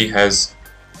cookie has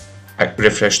a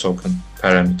refresh token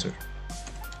parameter.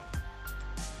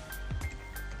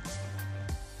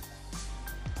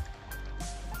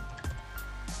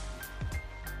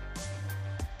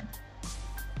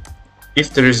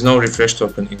 If there is no refresh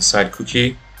token inside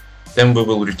cookie, then we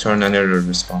will return an error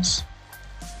response.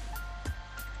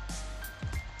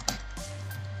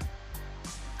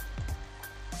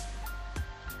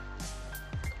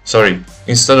 Sorry,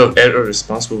 instead of error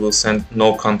response, we will send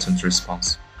no content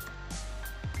response.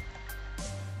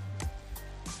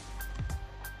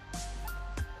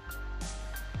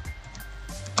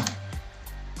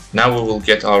 Now we will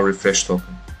get our refresh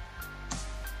token.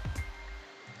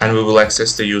 And we will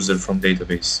access the user from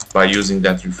database by using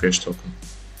that refresh token.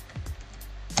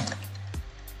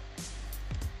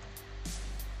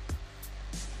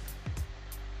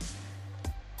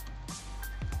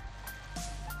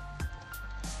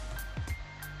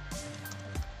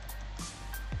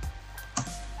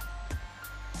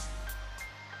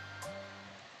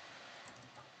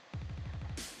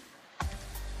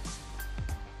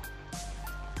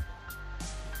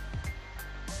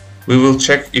 We will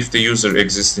check if the user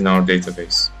exists in our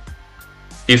database.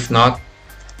 If not,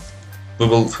 we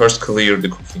will first clear the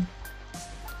cookie.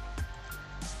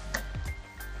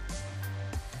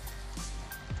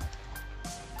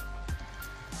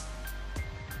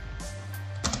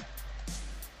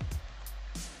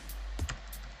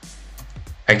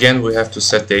 Again, we have to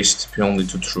set the HTTP only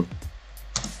to true.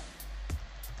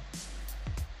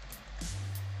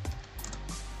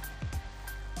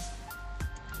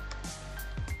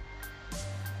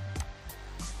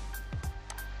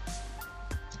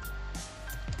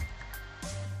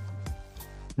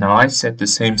 I set the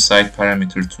same site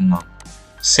parameter to none.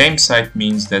 Same site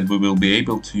means that we will be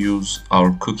able to use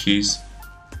our cookies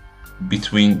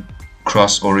between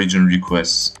cross-origin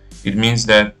requests. It means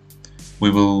that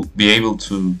we will be able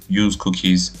to use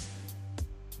cookies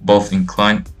both in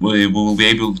client. We will be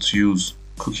able to use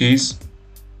cookies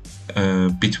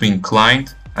between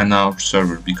client and our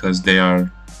server because they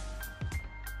are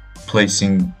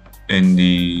placing in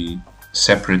the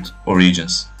separate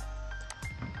origins.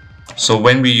 So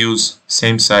when we use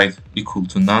same site equal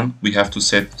to none, we have to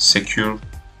set secure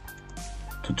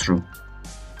to true.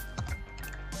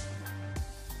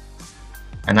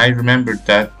 And I remembered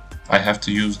that I have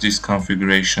to use this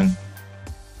configuration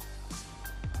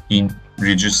in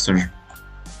register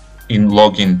in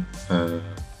login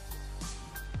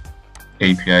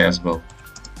API as well.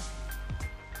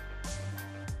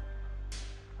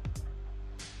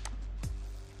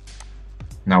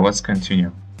 Now let's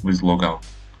continue with logout.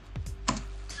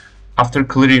 After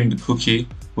clearing the cookie,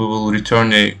 we will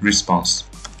return a response.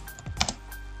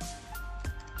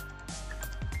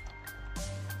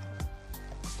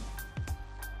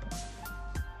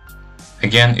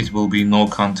 Again, it will be no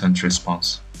content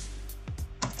response.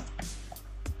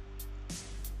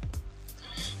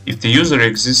 If the user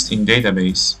exists in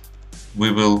database,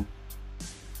 we will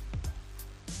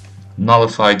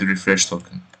nullify the refresh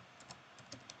token.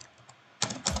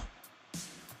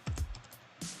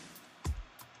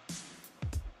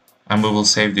 And we will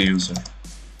save the user.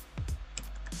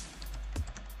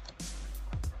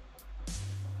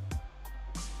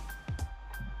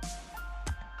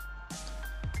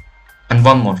 And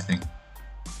one more thing.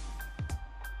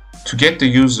 To get the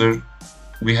user,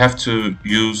 we have to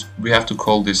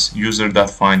call this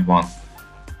user.find1.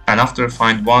 And after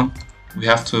find1, we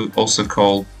have to also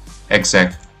call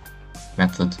exec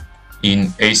method in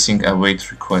async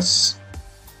await requests.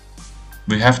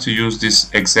 We have to use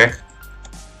this exec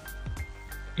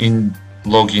in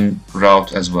login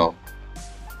route as well.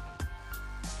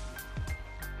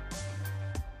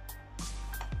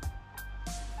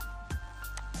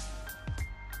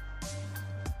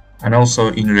 And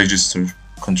also in register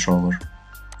controller.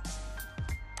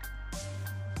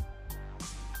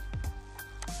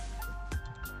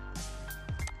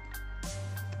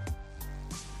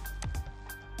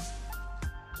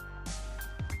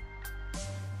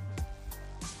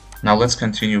 Now let's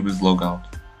continue with logout.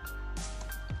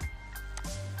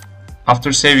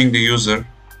 After saving the user,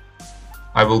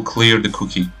 I will clear the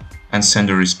cookie and send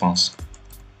a response.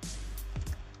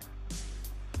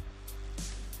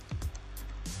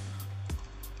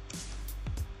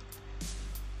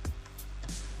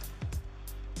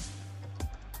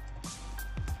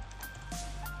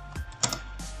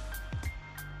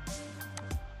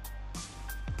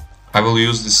 I will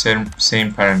use the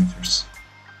same parameters.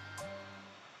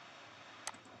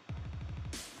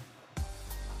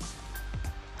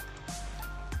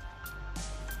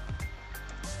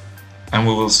 And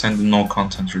we will send a no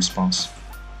content response.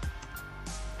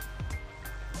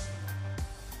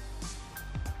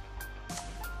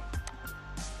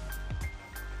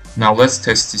 Now let's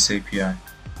test this API.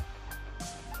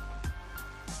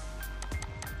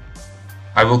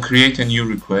 I will create a new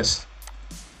request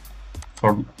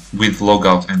with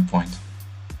logout endpoint.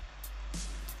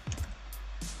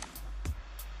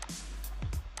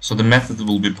 So the method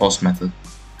will be post method.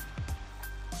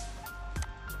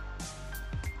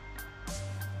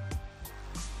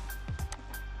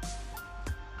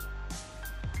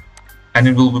 And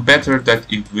it will be better that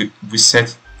if we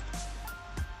set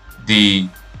the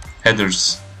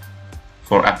headers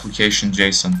for application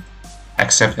JSON,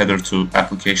 accept header to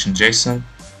application JSON,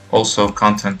 also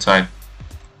content type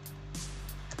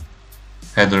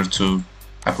header to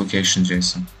application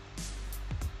JSON.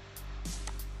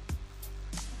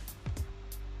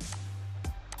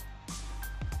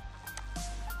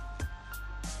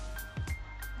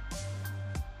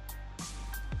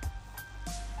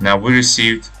 Now we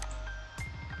received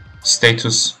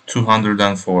status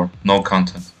 204, no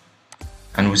content,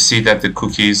 and we see that the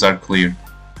cookies are clear.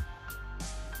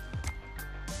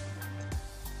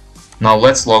 Now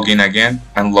let's log in again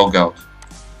and log out.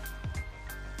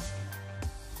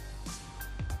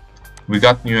 We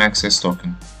got new access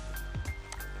token,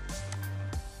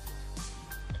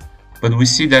 but we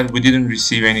see that we didn't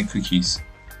receive any cookies.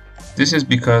 This is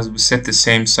because we set the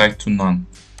same site to none.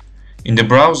 In the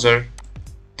browser,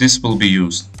 this will be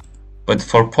used. But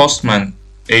for Postman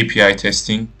API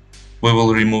testing, we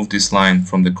will remove this line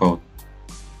from the code.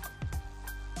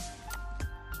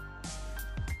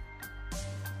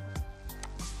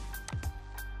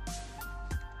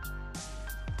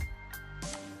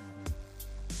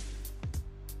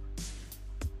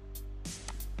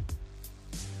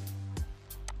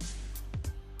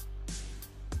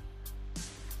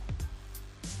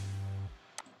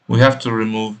 have to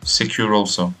remove secure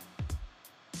also.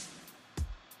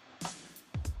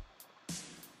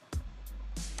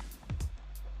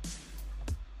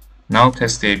 Now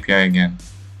test the API again.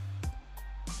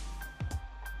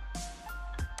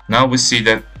 Now we see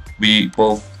that we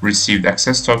both received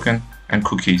access token and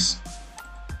cookies.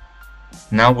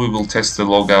 Now we will test the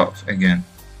logout again.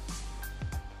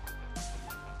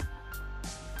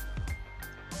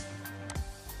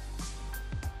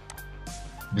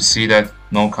 We see that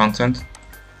no content,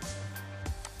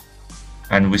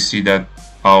 and we see that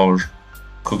our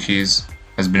cookies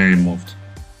has been removed.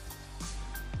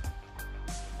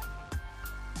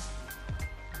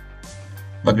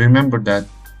 But remember that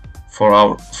for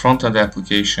our front-end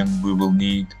application, we will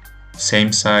need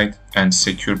same site and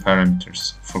secure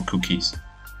parameters for cookies.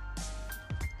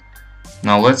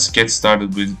 Now let's get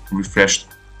started with refreshed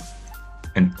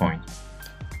endpoint.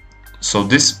 So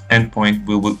this endpoint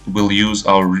will use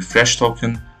our refresh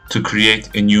token to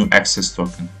create a new access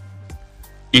token.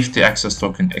 If the access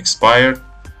token expired,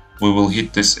 we will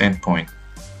hit this endpoint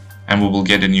and we will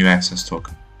get a new access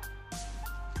token.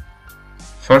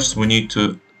 First, we need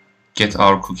to get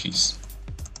our cookies.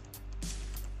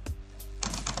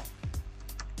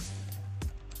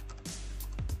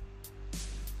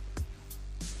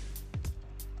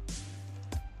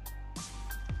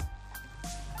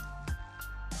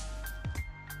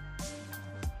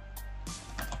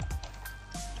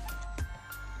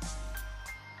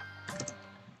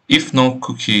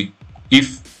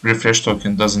 If refresh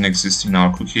token doesn't exist in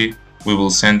our cookie, we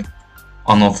will send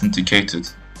unauthenticated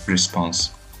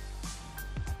response.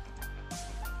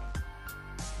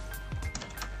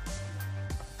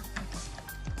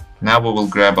 Now we will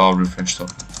grab our refresh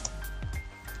token.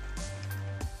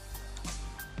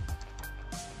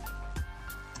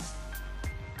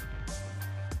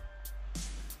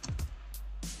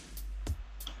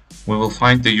 We will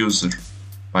find the user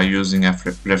by using a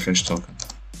refresh token.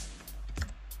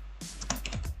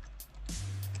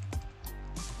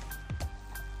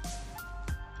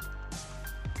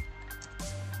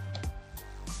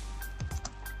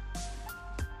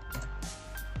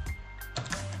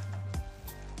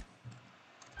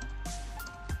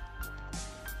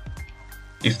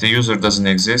 If the user doesn't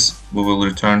exist, we will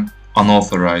return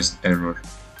unauthorized error.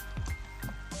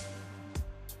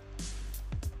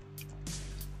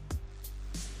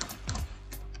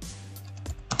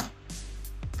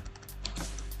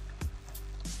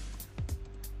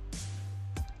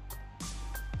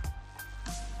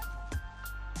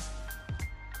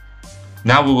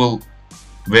 Now we will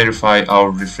verify our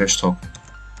refresh token.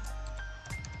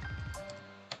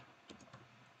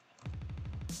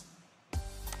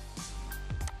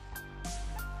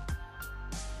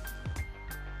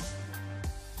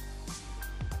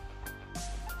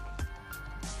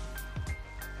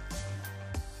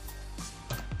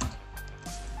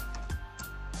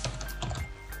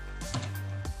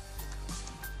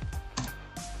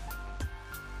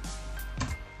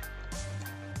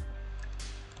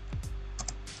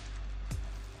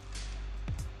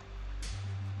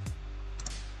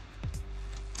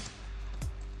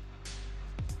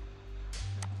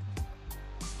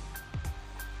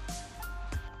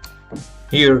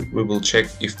 Here we will check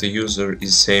if the user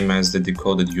is same as the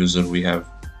decoded user we have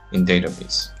in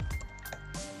database.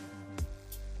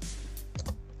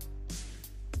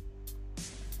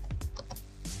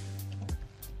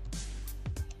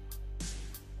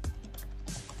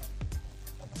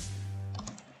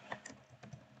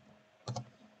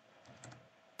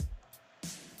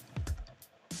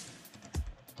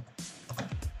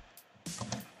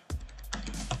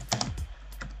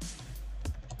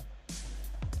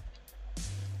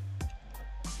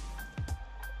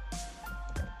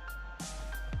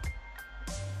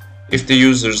 If the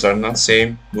users are not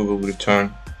same, we will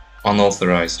return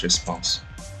unauthorized response.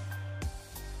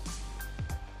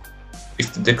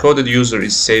 If the decoded user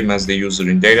is same as the user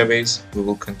in database, we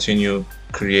will continue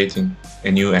creating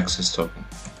a new access token.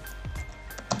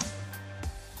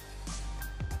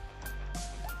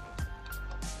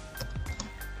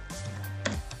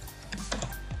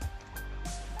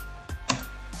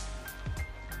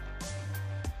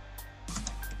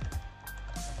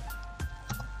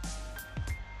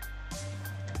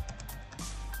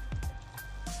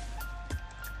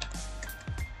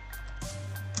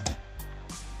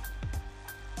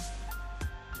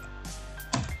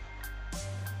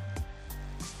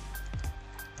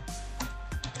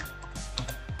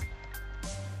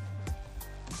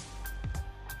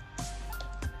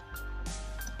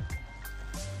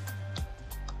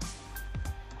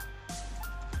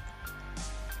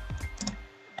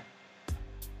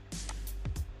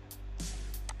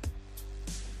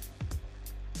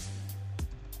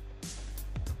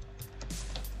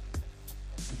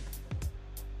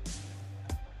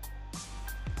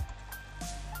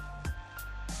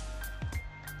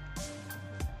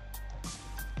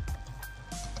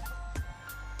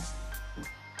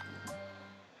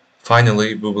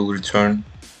 Finally, we will return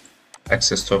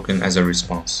access token as a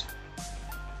response.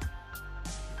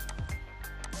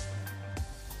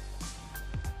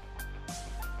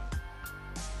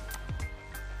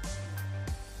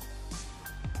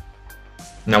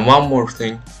 Now one more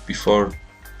thing before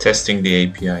testing the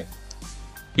API.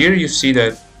 Here you see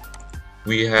that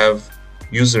we have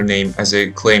username as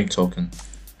a claim token,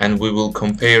 and we will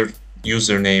compare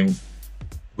username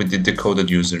with the decoded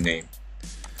username.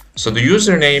 So the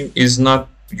username is not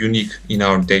unique in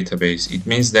our database. It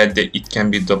means that it can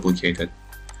be duplicated.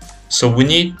 So we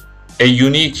need a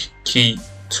unique key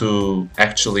to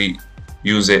actually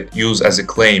use as a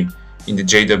claim in the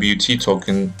JWT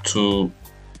token to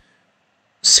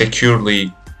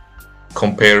securely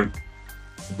compare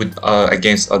with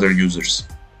against other users.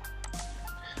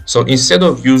 So instead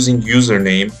of using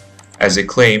username as a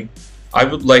claim, I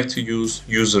would like to use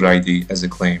user ID as a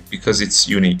claim because it's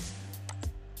unique.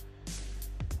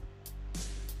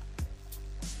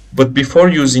 But before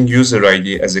using user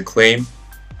ID as a claim,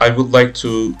 I would like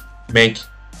to make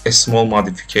a small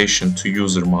modification to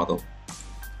user model.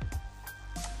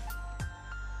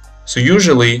 So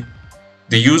usually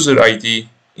the user ID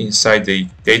inside the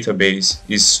database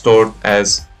is stored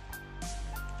as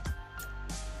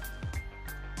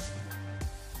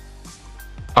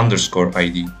underscore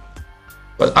ID.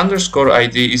 But underscore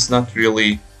ID is not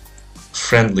really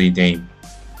friendly name.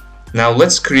 Now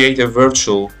let's create a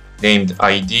virtual named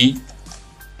ID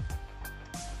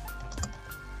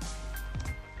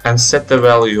and set the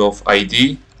value of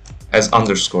ID as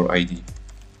underscore ID.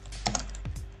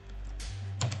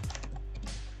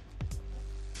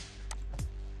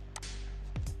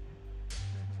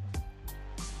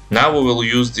 Now we will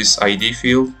use this ID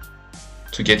field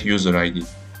to get user ID.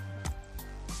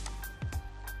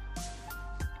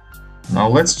 Now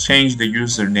let's change the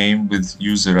username with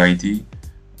user ID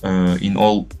in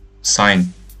all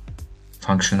sign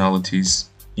functionalities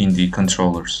in the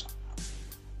controllers.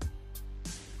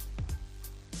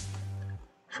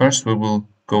 First we will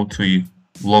go to the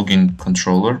login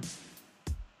controller.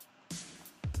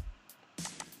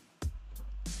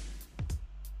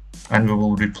 And we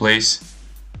will replace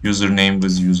username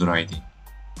with user ID,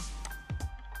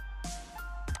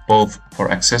 both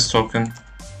for access token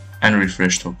and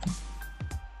refresh token.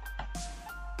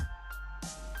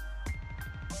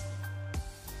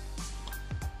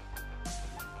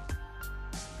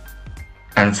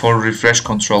 And for refresh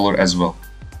controller as well.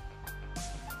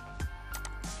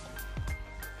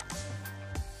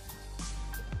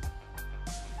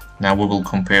 Now we will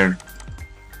compare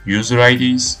user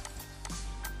IDs,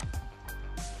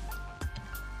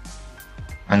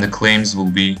 and the claims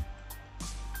will be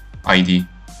ID.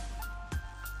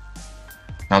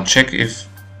 Now check if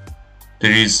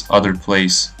there is other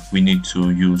place we need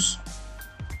to use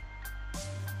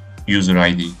user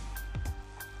ID.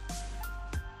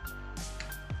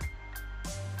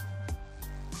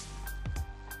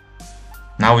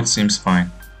 Now it seems fine.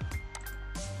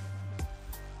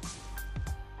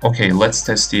 Okay, let's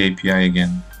test the API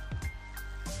again.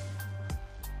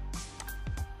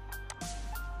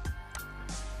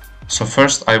 So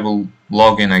first I will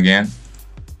log in again.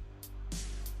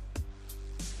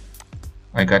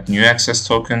 I got new access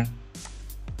token.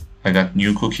 I got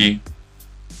new cookie.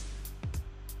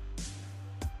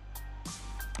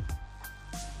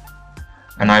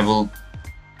 And I will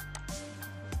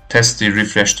test the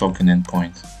refresh token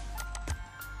endpoint.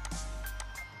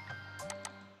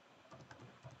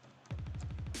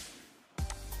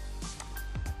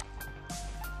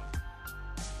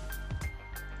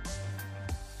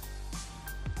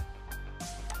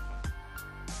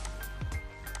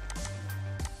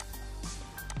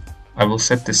 I will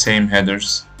set the same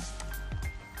headers.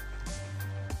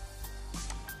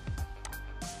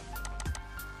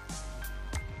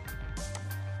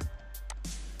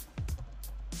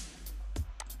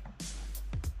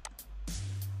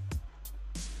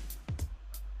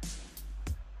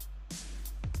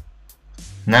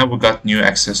 Now we got new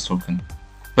access token.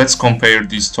 Let's compare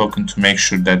these tokens to make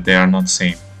sure that they are not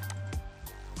same.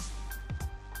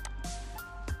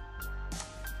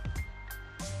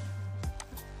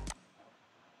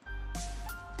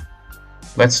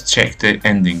 Let's check the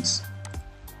endings.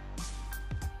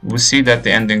 We see that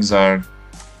the endings are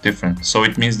different, so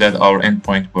it means that our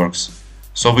endpoint works.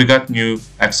 So we got new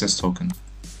access token.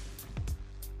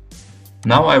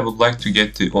 Now I would like to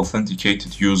get the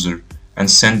authenticated user and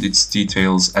send its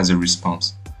details as a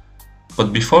response.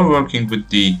 But before working with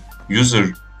the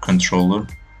user controller,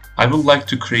 I would like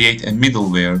to create a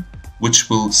middleware which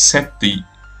will set the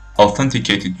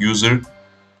authenticated user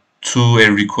to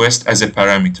a request as a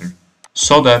parameter.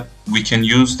 so that we can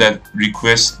use that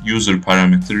request user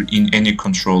parameter in any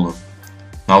controller.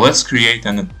 Now let's create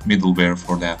a middleware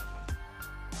for that.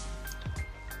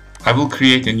 I will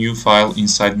create a new file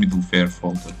inside middleware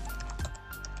folder.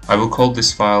 I will call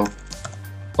this file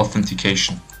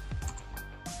Authentication.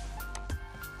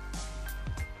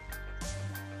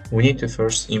 We need to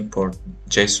first import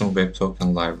JSON Web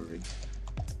Token library.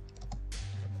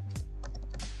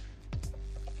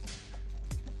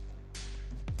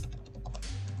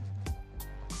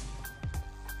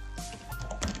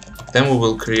 Then we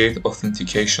will create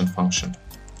authentication function.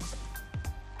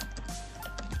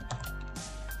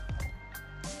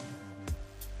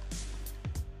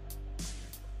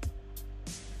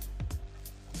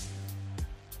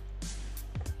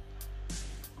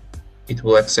 It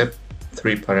will accept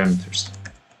 3 parameters.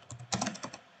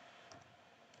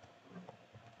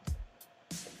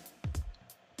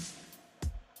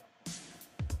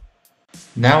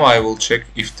 Now I will check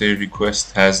if the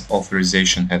request has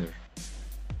authorization header.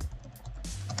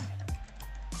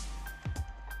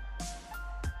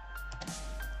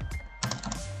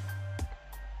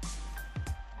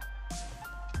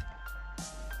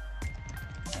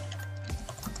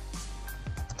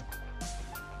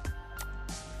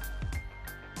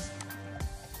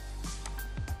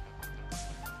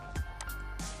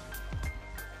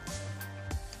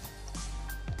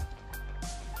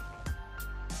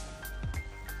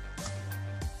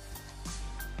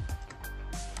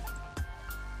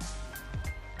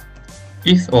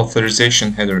 If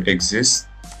authorization header exists,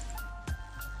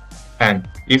 and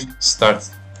if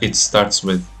it starts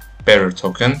with bearer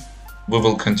token, we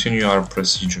will continue our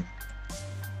procedure.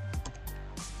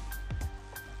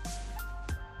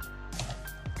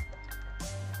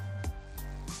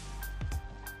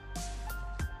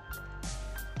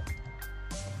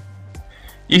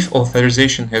 If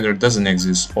authorization header doesn't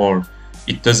exist or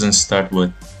it doesn't start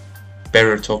with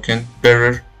bearer token,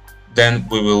 then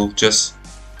we will just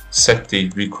set the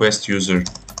request user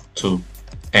to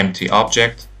empty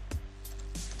object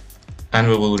and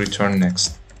we will return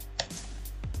next.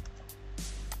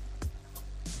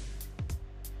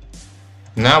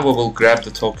 Now we will grab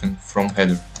the token from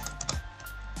header.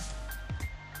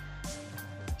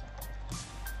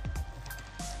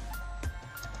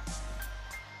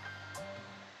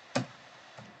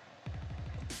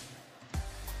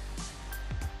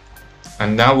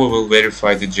 And now we will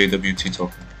verify the JWT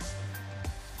token.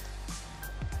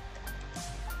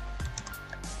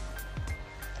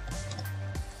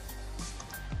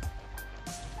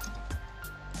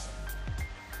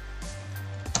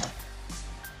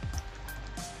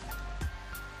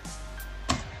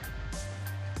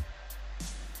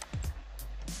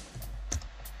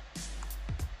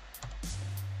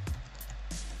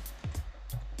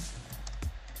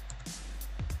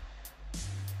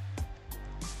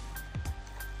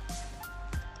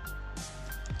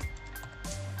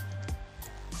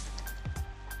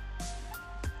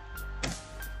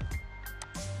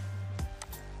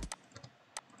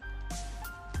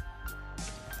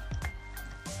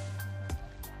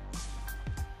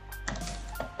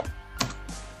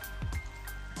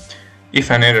 If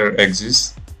an error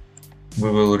exists, we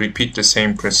will repeat the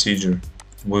same procedure.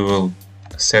 We will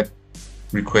set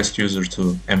request user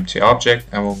to empty object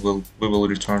and we will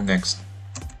return next.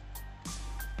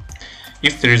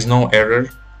 If there is no error,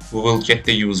 we will get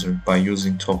the user by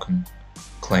using token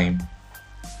claim.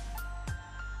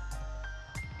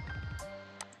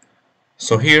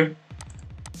 So here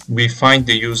we find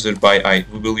the user by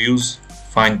we will use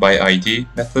find by ID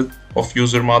method of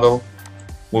user model.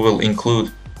 We will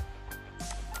include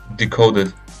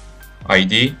decoded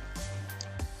ID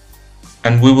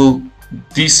and we will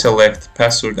deselect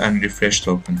password and refresh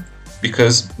token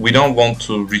because we don't want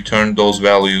to return those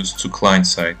values to client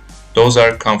side. Those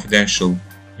are confidential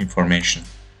information.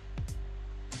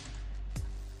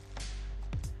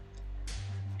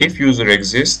 If user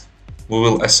exists, we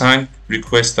will assign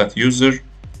request.user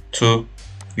to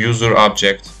user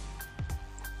object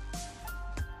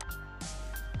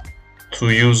to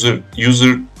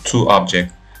user to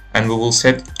object, and we will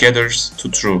set getters to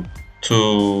true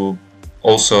to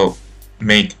also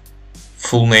make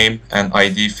full name and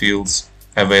ID fields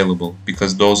available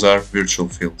because those are virtual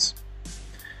fields.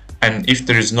 And if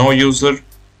there is no user,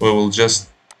 we will just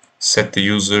set the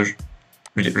user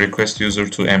request user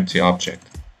to empty object,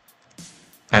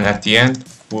 and at the end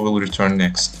we will return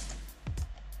next.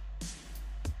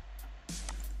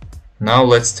 Now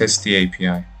let's test the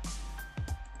API.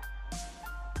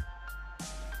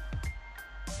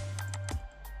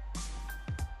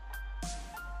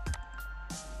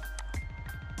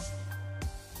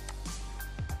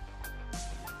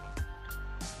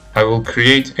 I will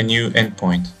create a new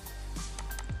endpoint,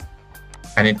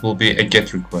 and it will be a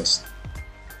GET request.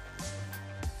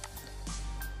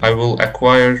 I will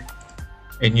acquire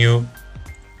a new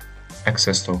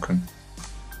access token.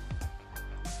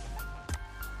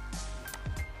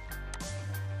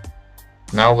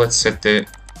 Now let's set the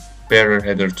bearer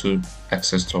header to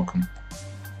access token.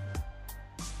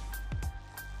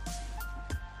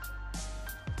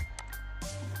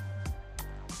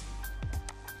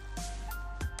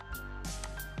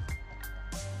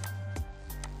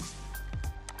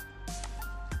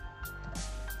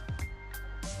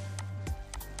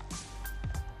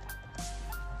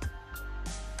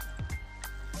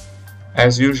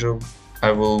 As usual,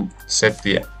 I will set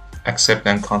the accept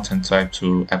and content type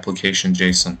to application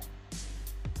JSON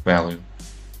value.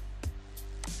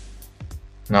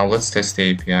 Now let's test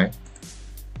the API.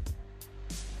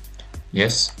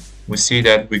 Yes, we see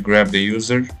that we grab the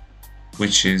user,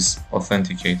 which is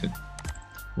authenticated.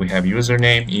 We have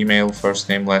username, email, first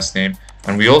name, last name,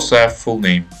 and we also have full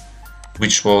name,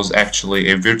 which was actually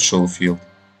a virtual field,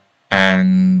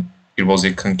 and it was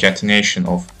a concatenation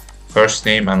of first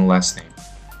name and last name.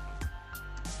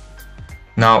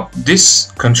 Now this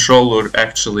controller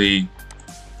actually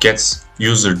gets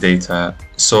user data,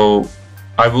 so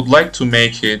I would like to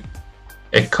make it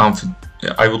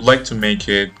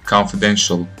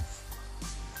confidential.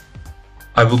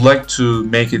 I would like to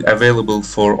make it available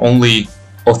for only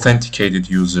authenticated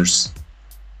users.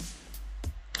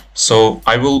 So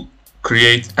I will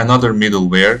create another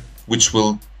middleware which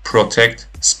will protect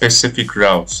specific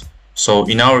routes. So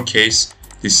in our case,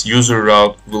 this user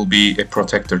route will be a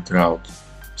protected route.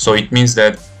 So it means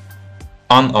that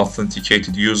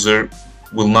unauthenticated user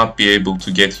will not be able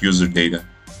to get user data.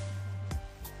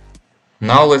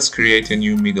 Now let's create a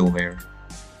new middleware.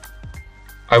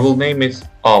 I will name it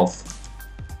auth.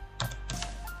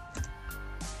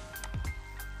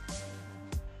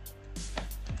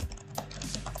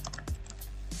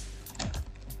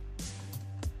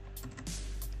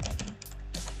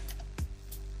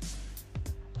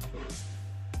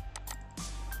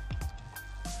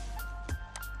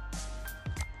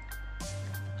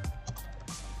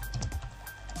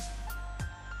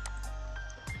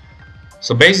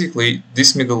 So basically,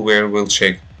 this middleware will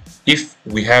check if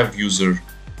we have user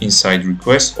inside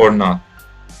request or not.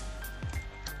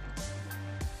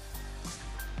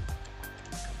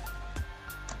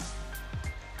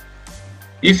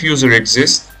 If user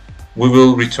exists, we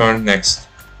will return next.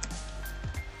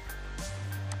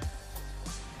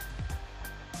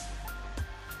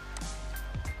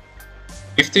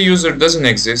 If the user doesn't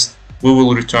exist, we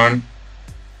will return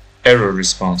error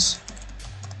response.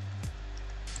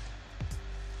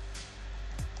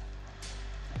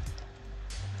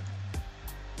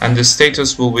 And the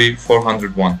status will be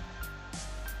 401.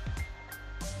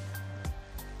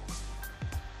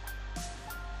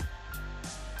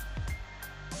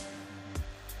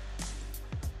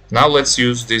 Now let's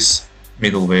use this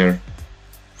middleware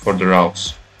for the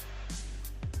routes.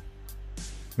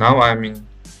 Now I'm in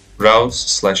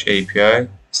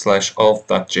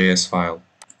routes/API/auth.js file.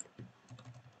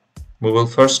 We will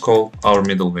first call our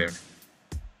middleware.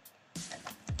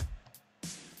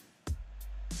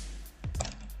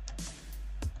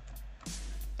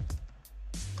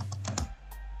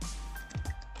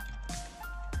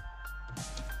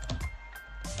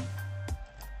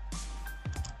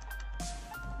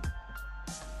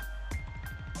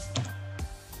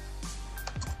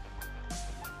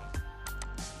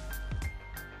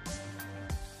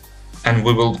 And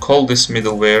we will call this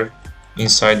middleware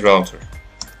inside router.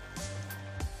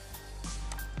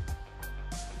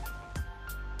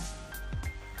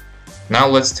 Now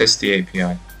let's test the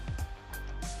API.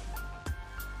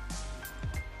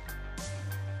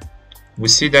 We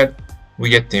see that we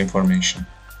get the information.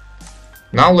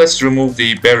 Now let's remove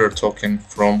the bearer token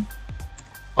from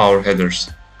our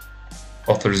headers,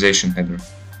 authorization header.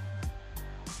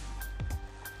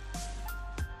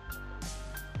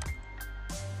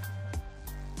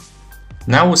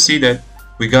 Now we see that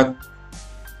we got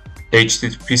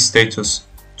HTTP status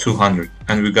 200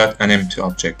 and we got an empty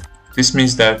object. This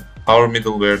means that our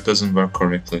middleware doesn't work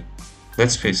correctly.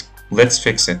 Let's fix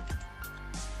it.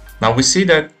 Now we see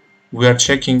that we are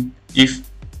checking if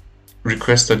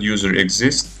requested user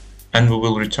exists and we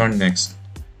will return next.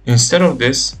 Instead of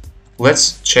this,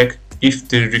 let's check if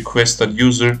the requested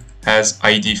user has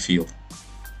ID field.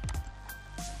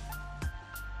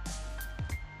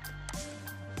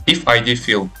 If ID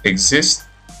field exists,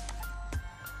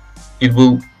 it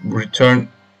will return.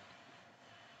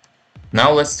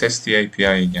 Now let's test the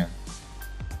API again.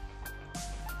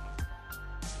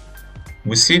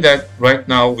 We see that right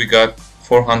now we got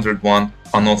 401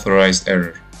 unauthorized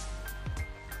error.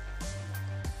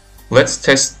 Let's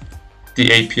test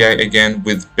the API again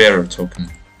with bearer token.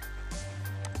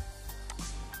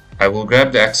 I will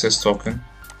grab the access token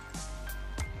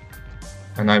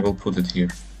and I will put it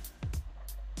here.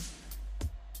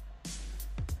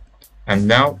 And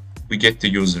now we get the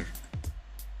user.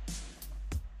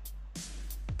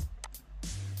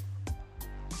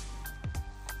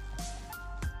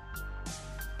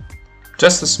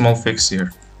 Just a small fix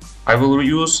here. I will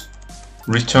use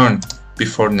return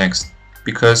before next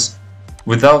because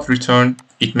without return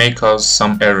it may cause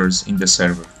some errors in the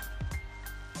server.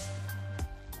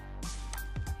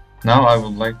 Now I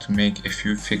would like to make a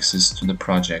few fixes to the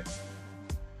project.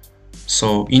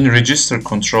 So in register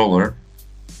controller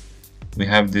we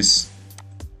have this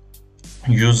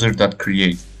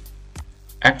user.create.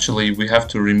 Actually we have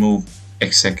to remove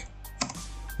exec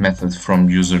method from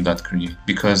user.create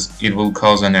because it will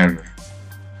cause an error.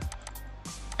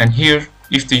 And here,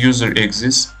 if the user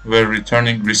exists, we're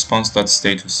returning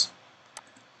response.status,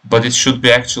 but it should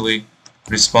be actually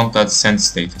response.send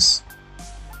status.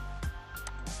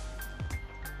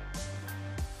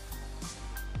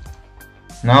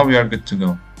 Now we are good to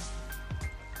go.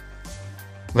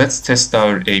 Let's test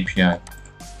our API.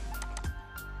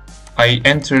 I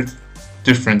entered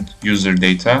different user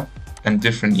data and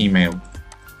different email.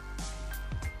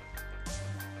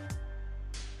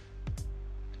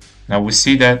 Now we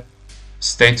see that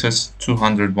status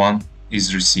 201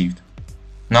 is received.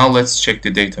 Now let's check the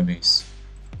database.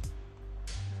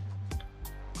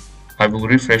 I will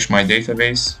refresh my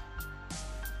database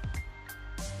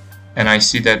and I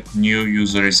see that new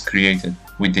user is created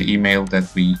with the email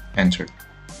that we entered.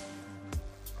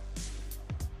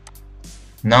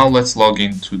 Now let's log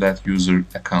into that user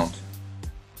account.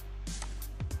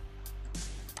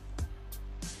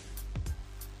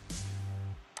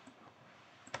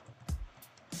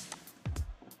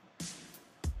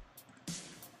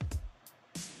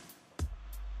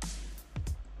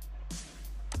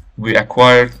 We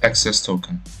acquired access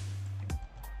token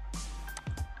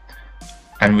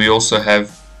and we also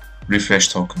have refresh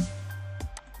token.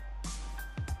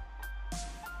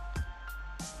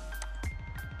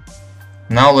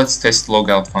 Now let's test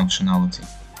logout functionality.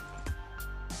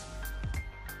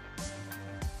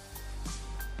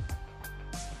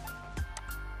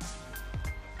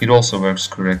 It also works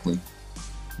correctly.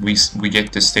 We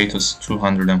get the status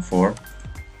 204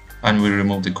 and we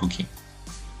remove the cookie.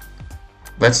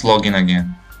 Let's log in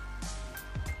again.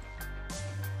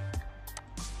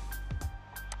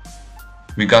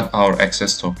 We got our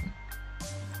access token.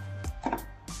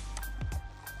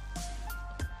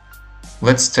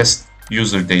 Let's test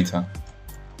user data.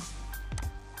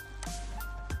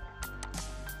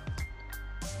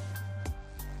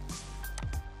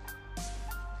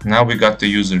 Now we got the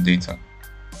user data.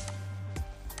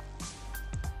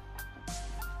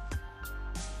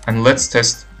 And let's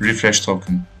test refresh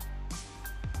token.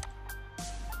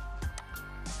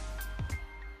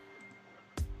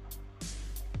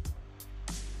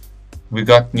 We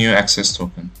got new access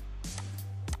token,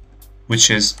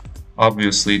 which is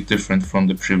obviously different from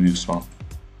the previous one.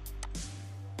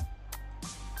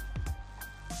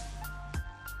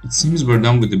 It seems we're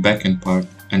done with the backend part,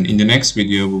 and in the next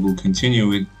video we will continue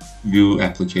with Vue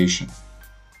application.